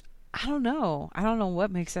Forged, I don't know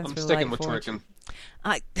what makes sense I'm for the sticking Light with Forged. twerking.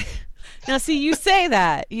 Now, see, you say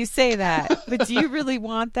that, but do you really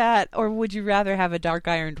want that, or would you rather have a Dark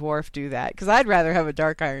Iron Dwarf do that? Because I'd rather have a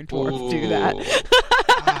Dark Iron Dwarf do that.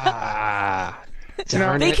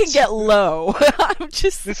 Darn They it. can get low. I'm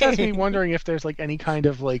just This saying. has me wondering if there's like any kind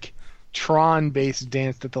of like Tron-based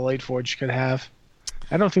dance that the Light Forge could have.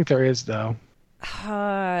 I don't think there is, though.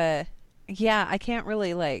 Yeah, I can't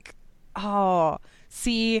really like. Oh,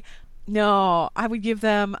 see, no, I would give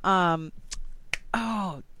them.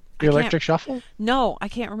 The Electric Shuffle? No, I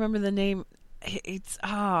can't remember the name. It's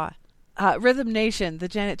Rhythm Nation, the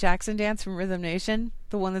Janet Jackson dance from Rhythm Nation,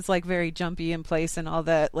 the one that's like very jumpy in place and all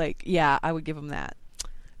that. Like, yeah, I would give them that.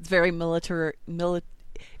 It's very military.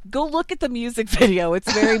 Go look at the music video.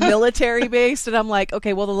 It's very military based, and I'm like,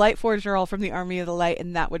 okay, well, the Light Forge are all from the Army of the Light,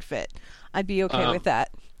 and that would fit. I'd be okay with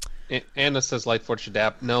that. Anna says Lightforge should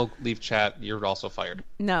dab. No, leave chat. You're also fired.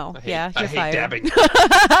 No, I you're hate fired. dabbing.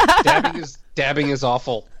 Dabbing is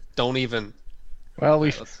awful. Don't even. Well,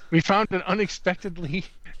 Right, we found an unexpectedly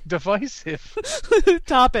divisive.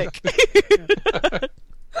 Topic.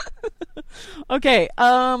 Okay,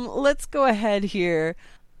 let's go ahead here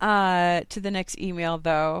to the next email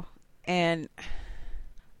though, and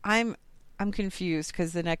I'm confused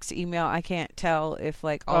because the next email I can't tell if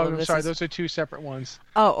like all of I'm this sorry, is... those are two separate ones.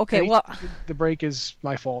 Oh, okay. Well, the break is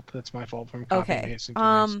my fault. That's my fault from copying and okay. pasting too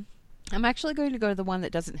much. I'm actually going to go to the one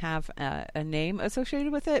that doesn't have a name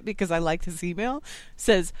associated with it because I like this email. It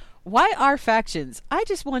says, "Why are factions? I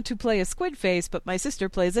just want to play a squid face, but my sister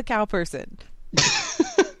plays a cow person."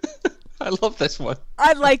 I love this one.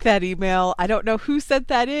 I like that email. I don't know who sent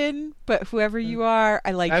that in, but whoever you are,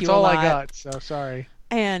 I like That's you a all lot. I got, so sorry.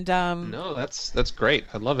 And No, that's great.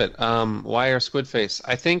 I love it. Why are Squid Face?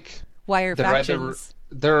 I think why are they're factions?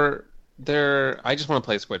 they're I just want to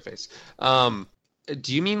play Squid Face.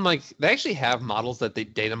 Do you mean like they actually have models that they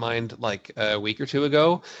data mined like a week or two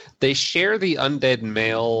ago? They share the undead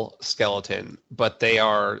male skeleton, but they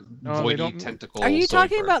are voidy tentacle. Are you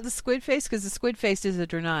talking Zoidberg. about the squid face? Because the squid face is a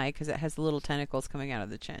Draenei because it has the little tentacles coming out of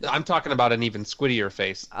the chin. I'm talking about an even squiddier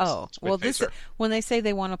face. Oh, well, Squid-facer. when they say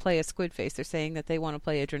they want to play a squid face, they're saying that they want to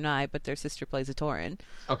play a Draenei, but their sister plays a Tauren.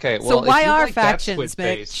 Okay, well, so why if you are like that factions, squid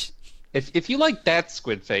face- Mitch? If you like that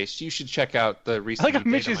squid face, you should check out the I recent. like how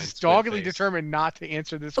Mitch is doggedly determined not to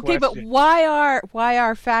answer this Okay, question. but why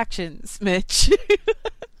are factions, Mitch?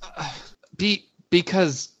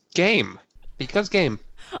 Because game.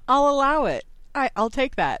 I'll allow it. I'll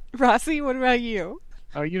take that. Rossi, what about you?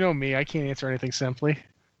 Oh, you know me. I can't answer anything simply.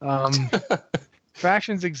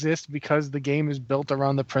 Factions exist because the game is built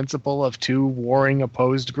around the principle of two warring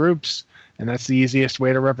opposed groups, and that's the easiest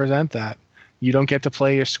way to represent that. You don't get to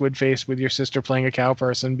play your squid face with your sister playing a cow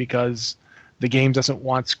person because the game doesn't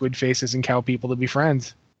want squid faces and cow people to be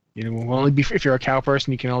friends. You know, only be if you're a cow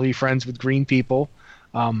person, you can only be friends with green people,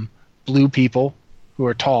 blue people who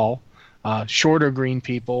are tall, shorter green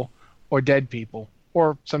people, or dead people,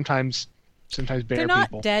 or sometimes bear people. They're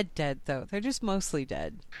not dead, though. They're just mostly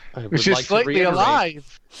dead. Which is slightly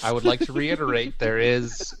alive. I would like to reiterate there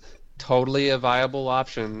is totally a viable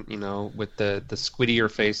option, you know, with the squiddier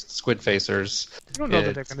faced squid facers. I don't know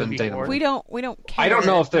that they're going to be more. We don't care. I don't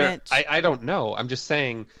know if they're. Mitch. I don't know. I'm just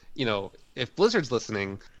saying, you know, if Blizzard's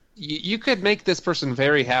listening, you could make this person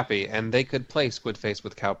very happy, and they could play squid face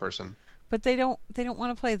with cow person. But they don't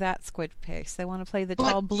want to play that squid face. They want to play the But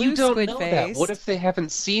tall blue you don't squid know face. that. What if they haven't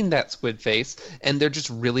seen that squid face and they're just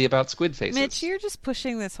really about squid faces? Mitch, you're just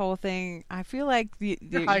pushing this whole thing. I feel like you're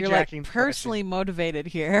hijacking like the personally motivated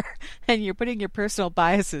here, and you're putting your personal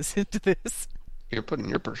biases into this. You're putting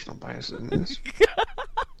your personal bias in this.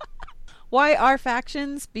 Why are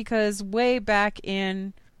factions? Because way back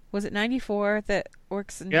in, was it 94 that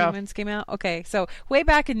Orcs and Humans came out? Okay, so way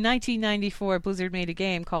back in 1994, Blizzard made a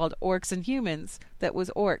game called Orcs and Humans that was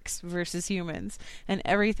Orcs versus Humans. And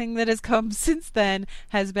everything that has come since then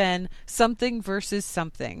has been something versus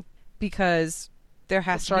something. Because there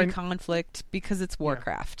has to be conflict because it's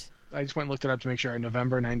Warcraft. Yeah. I just went and looked it up to make sure.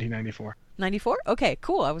 November 1994. 94? Okay,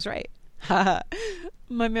 cool. I was right.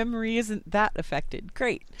 My memory isn't that affected.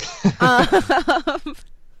 Great.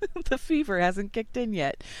 The fever hasn't kicked in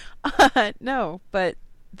yet. No, but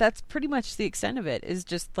that's pretty much the extent of it, is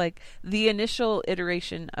just like the initial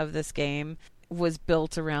iteration of this game was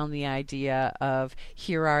built around the idea of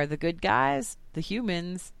here are the good guys, the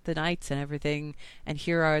humans, the knights and everything, and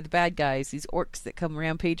here are the bad guys, these orcs that come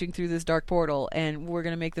rampaging through this dark portal, and we're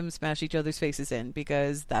going to make them smash each other's faces in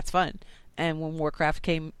because that's fun. And when Warcraft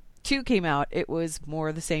 2 came out, it was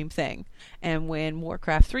more the same thing. And when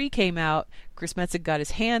Warcraft 3 came out, Chris Metzig got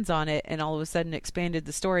his hands on it and all of a sudden expanded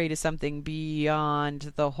the story to something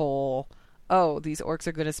beyond the whole, oh, these orcs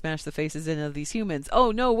are going to smash the faces in of these humans.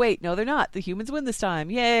 Oh, no, wait, no, they're not. The humans win this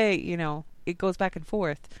time. Yay! You know, it goes back and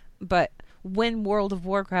forth. But when World of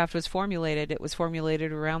Warcraft was formulated, it was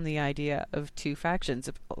formulated around the idea of two factions,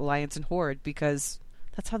 of Alliance and Horde, because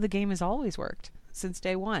that's how the game has always worked since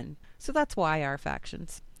day one. So that's why our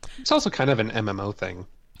factions. It's also kind of an MMO thing.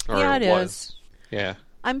 Or yeah, it was. is. Yeah.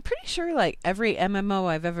 I'm pretty sure like every MMO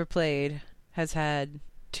I've ever played has had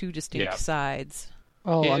two distinct sides.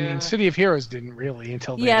 Oh, yeah. I mean, City of Heroes didn't really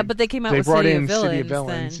until but they came out with brought City in of Villains. City of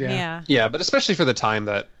Villains, then, Yeah, but especially for the time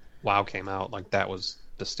that WoW came out, like that was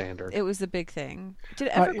the standard. It was the big thing. Did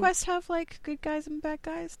EverQuest have like good guys and bad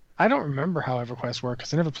guys? I don't remember how EverQuest worked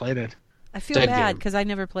because I never played it. I feel Dead bad game. because I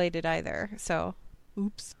never played it either. So,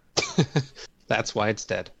 oops. That's why it's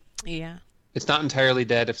dead. Yeah. It's not entirely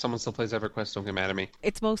dead. If someone still plays EverQuest, don't get mad at me.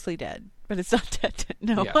 It's mostly dead, but it's not dead.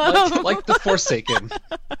 No. Yeah, like the Forsaken.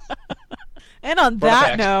 And on Brought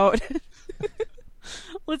that back. note,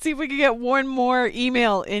 let's see if we can get one more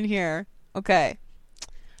email in here. Okay.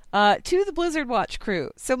 To the Blizzard Watch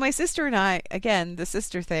crew. So my sister and I, again, the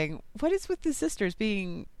sister thing. What is with the sisters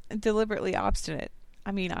being deliberately obstinate?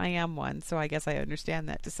 I mean, I am one, so I guess I understand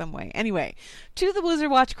that to some way. Anyway, to the Blizzard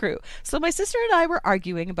Watch crew. So my sister and I were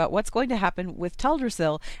arguing about what's going to happen with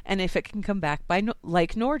Teldrassil and if it can come back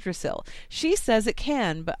like Nordrassil. She says it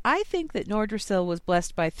can, but I think that Nordrassil was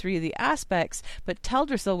blessed by 3 of the aspects, but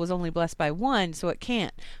Teldrassil was only blessed by 1, so it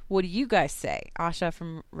can't. What do you guys say? Asha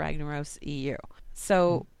from Ragnaros EU.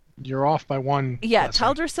 So... You're off by 1. Yeah, lesson.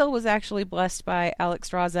 Teldrassil was actually blessed by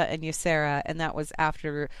Alexstrasza and Ysera, and that was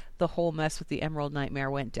after the whole mess with the Emerald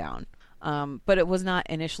Nightmare went down. But it was not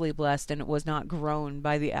initially blessed, and it was not grown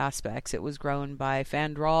by the aspects. It was grown by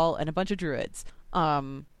Fandral and a bunch of druids.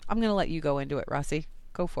 I'm going to let you go into it, Rossi.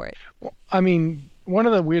 Go for it. Well, I mean, one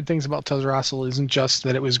of the weird things about Teldrassil isn't just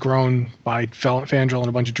that it was grown by Fandral and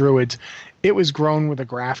a bunch of druids. It was grown with a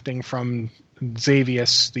grafting from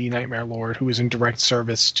Xavius, the Nightmare Lord, who was in direct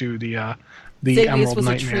service to the Xavius Emerald was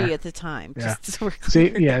Nightmare. a tree at the time. Yeah. Just so we're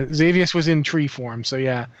clear. Xavius was in tree form. So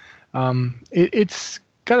yeah, it's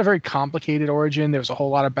got a very complicated origin. There was a whole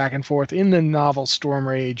lot of back and forth in the novel Storm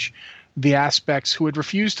Rage. The aspects who had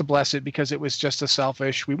refused to bless it because it was just a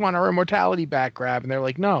selfish, we want our immortality back grab, and they're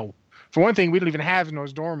like, no. For one thing, we don't even have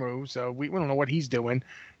Nozdormu, so we don't know what he's doing.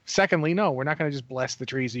 Secondly, no, we're not going to just bless the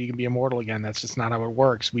tree so you can be immortal again. That's just not how it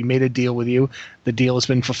works. We made a deal with you. The deal has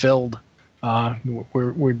been fulfilled.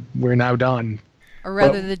 We're now done. Or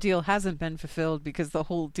rather, the deal hasn't been fulfilled because the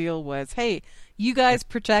whole deal was, hey, you guys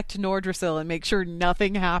protect Nordrassil and make sure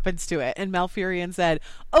nothing happens to it. And Malfurion said,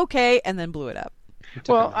 okay, and then blew it up.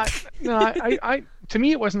 Well, to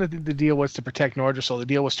me, it wasn't that the deal was to protect Nordrassil. The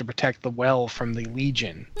deal was to protect the well from the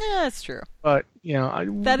Legion. Yeah, that's true. But,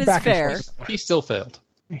 that is fair. He still failed.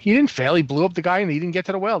 He didn't fail. He blew up the guy and he didn't get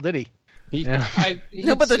to the well, did he?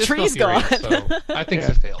 No, but the tree's gone. So I think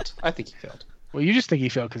he failed. I think he failed. Well, you just think he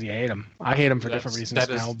failed because you hate him. I hate him for different reasons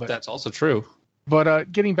now. But that's also true. But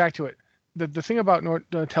getting back to it, the thing about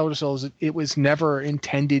Teldrassil is it was never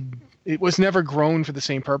intended. It was never grown for the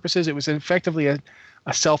same purposes. It was effectively a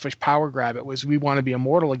selfish power grab. It was, we want to be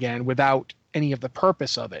immortal again without any of the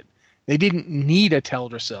purpose of it. They didn't need a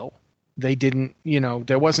Teldrassil. They didn't,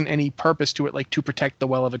 there wasn't any purpose to it, like to protect the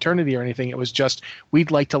Well of Eternity or anything. It was just, we'd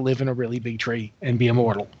like to live in a really big tree and be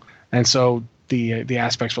immortal. And so the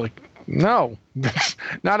aspects were like, no,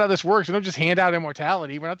 not how this works. We don't just hand out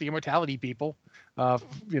immortality. We're not the immortality people. There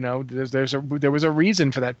was a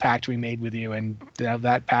reason for that pact we made with you, and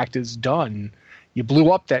that pact is done. You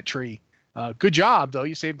blew up that tree. Good job, though.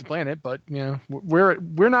 You saved the planet, but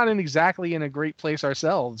we're not exactly in a great place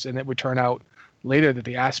ourselves, and it would turn out later that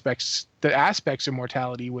the aspects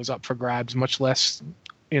immortality was up for grabs, much less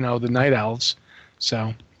the Night Elves.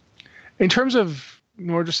 So, in terms of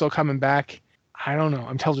Nordrassil coming back, I don't know.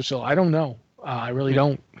 I'm Teldrassil. I don't know. I really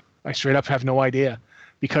don't. I straight up have no idea.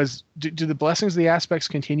 Because do the blessings of the aspects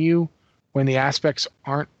continue when the aspects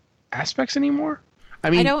aren't aspects anymore?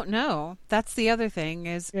 I mean, I don't know. That's the other thing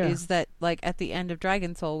is that, like, at the end of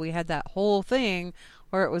Dragon Soul, we had that whole thing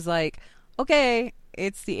where it was like, okay,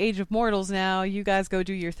 it's the Age of Mortals now. You guys go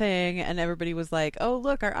do your thing. And everybody was like, oh,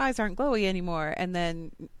 look, our eyes aren't glowy anymore. And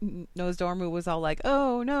then Nozdormu was all like,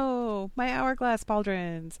 oh, no, my hourglass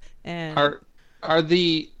pauldrons. And are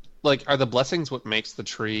the blessings what makes the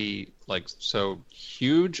tree like so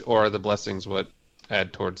huge, or are the blessings what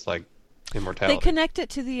add towards like immortality? They connect it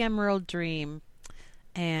to the Emerald Dream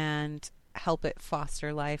and help it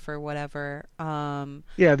foster life or whatever.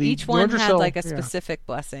 Each one had like a specific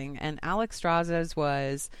blessing, and Alexstrasza's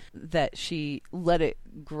was that she let it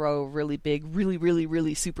grow really big, really, really,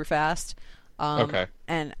 really super fast. Okay.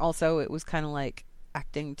 And also it was kind of like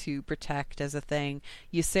acting to protect as a thing.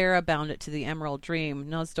 Ysera bound it to the Emerald Dream.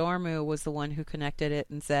 Nozdormu was the one who connected it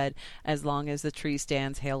and said, as long as the tree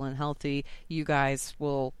stands hale and healthy, you guys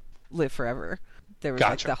will live forever. There was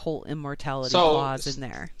like the whole immortality clause in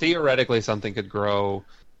there. Theoretically, something could grow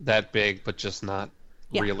that big, but just not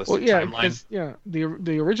realistic timeline.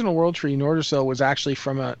 The original World Tree, Nordrassil, was actually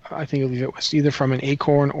from I think it was either from an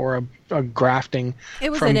acorn or a grafting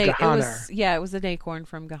from Gehannar. It was an acorn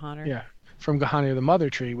from Gehannar. Yeah. From Gehannar, the Mother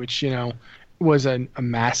Tree, which was a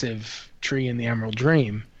massive tree in the Emerald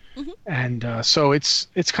Dream, and so it's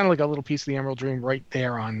kind of like a little piece of the Emerald Dream right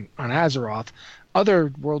there on Azeroth.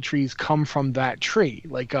 Other world trees come from that tree,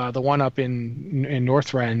 like the one up in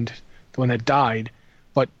Northrend, the one that died,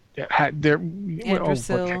 but had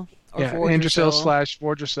Yggdrasil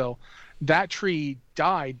Yggdrasil/Vordrassil. That tree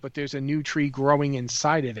died, but there's a new tree growing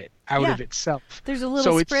inside of it, out of itself. There's a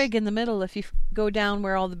little sprig in the middle if you go down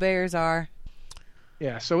where all the bears are.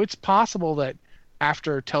 Yeah, so it's possible that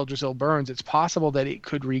after Teldrassil burns, it's possible that it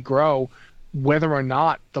could regrow, whether or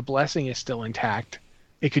not the blessing is still intact.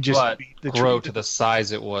 It could just grow to the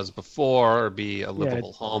size it was before, or be a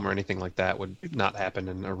livable home, or anything like that would not happen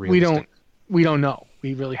in a realistic... We don't know.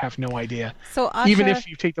 We really have no idea. So Asha, even if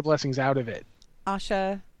you take the blessings out of it.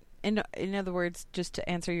 Asha, in other words, just to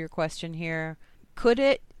answer your question here, could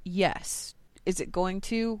it? Yes. Is it going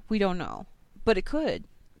to? We don't know. But it could,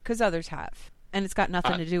 because others have. And it's got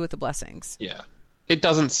nothing to do with the blessings. Yeah. It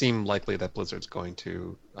doesn't seem likely that Blizzard's going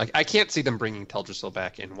to... I can't see them bringing Teldrassil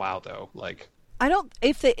back in WoW, though. I don't...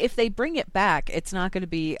 If they bring it back, it's not going to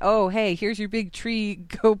be, oh, hey, here's your big tree,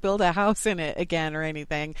 go build a house in it again or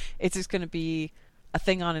anything. It's just going to be a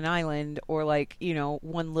thing on an island, or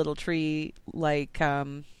one little tree, like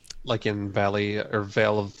in in Valley or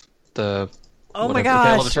Vale of the Oh my Veil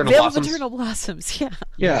of gosh! Eternal Veil Blossoms. of Eternal Blossoms. Yeah.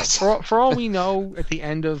 Yes. For all we know, at the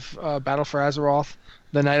end of Battle for Azeroth,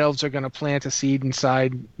 the Night Elves are going to plant a seed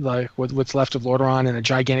inside like what's left of Lordaeron, and a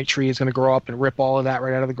gigantic tree is going to grow up and rip all of that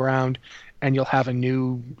right out of the ground, and you'll have a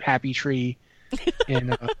new happy tree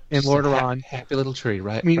in Lordaeron. Happy little tree,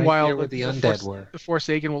 right? Meanwhile, right here where the undead were. The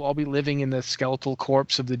Forsaken will all be living in the skeletal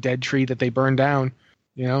corpse of the dead tree that they burned down.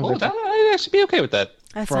 You know, I'd actually be okay with that.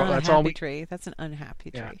 That's not a happy tree. That's an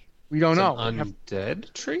unhappy tree. We don't know.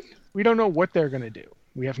 Undead tree? We don't know what they're going to do.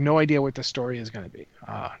 We have no idea what the story is going to be,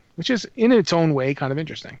 which is in its own way kind of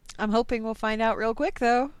interesting. I'm hoping we'll find out real quick,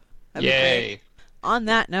 though. That'd Yay! On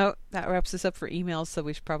that note, that wraps us up for emails, so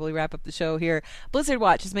we should probably wrap up the show here. Blizzard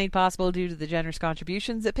Watch is made possible due to the generous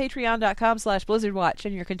contributions at patreon.com/BlizzardWatch,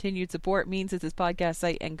 and your continued support means that this podcast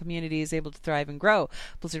site and community is able to thrive and grow.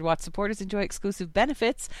 Blizzard Watch supporters enjoy exclusive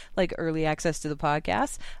benefits like early access to the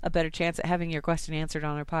podcast, a better chance at having your question answered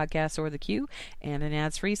on our podcast or the queue, and an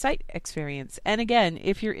ads-free site experience. And again,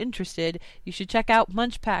 if you're interested, you should check out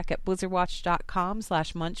Munchpak at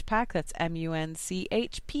blizzardwatch.com/Munchpak. That's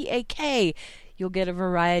MUNCHPAK. You'll get a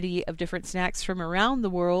variety of different snacks from around the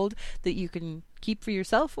world that you can keep for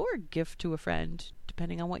yourself or gift to a friend,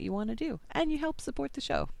 depending on what you want to do. And you help support the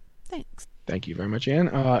show. Thanks. Thank you very much, Ann.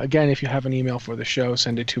 Again, if you have an email for the show,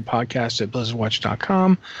 send it to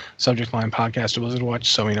podcast@blizzardwatch.com. Subject line podcast to Blizzard Watch,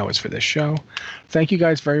 so we know it's for this show. Thank you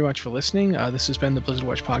guys very much for listening. This has been the Blizzard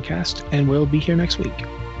Watch podcast, and we'll be here next week.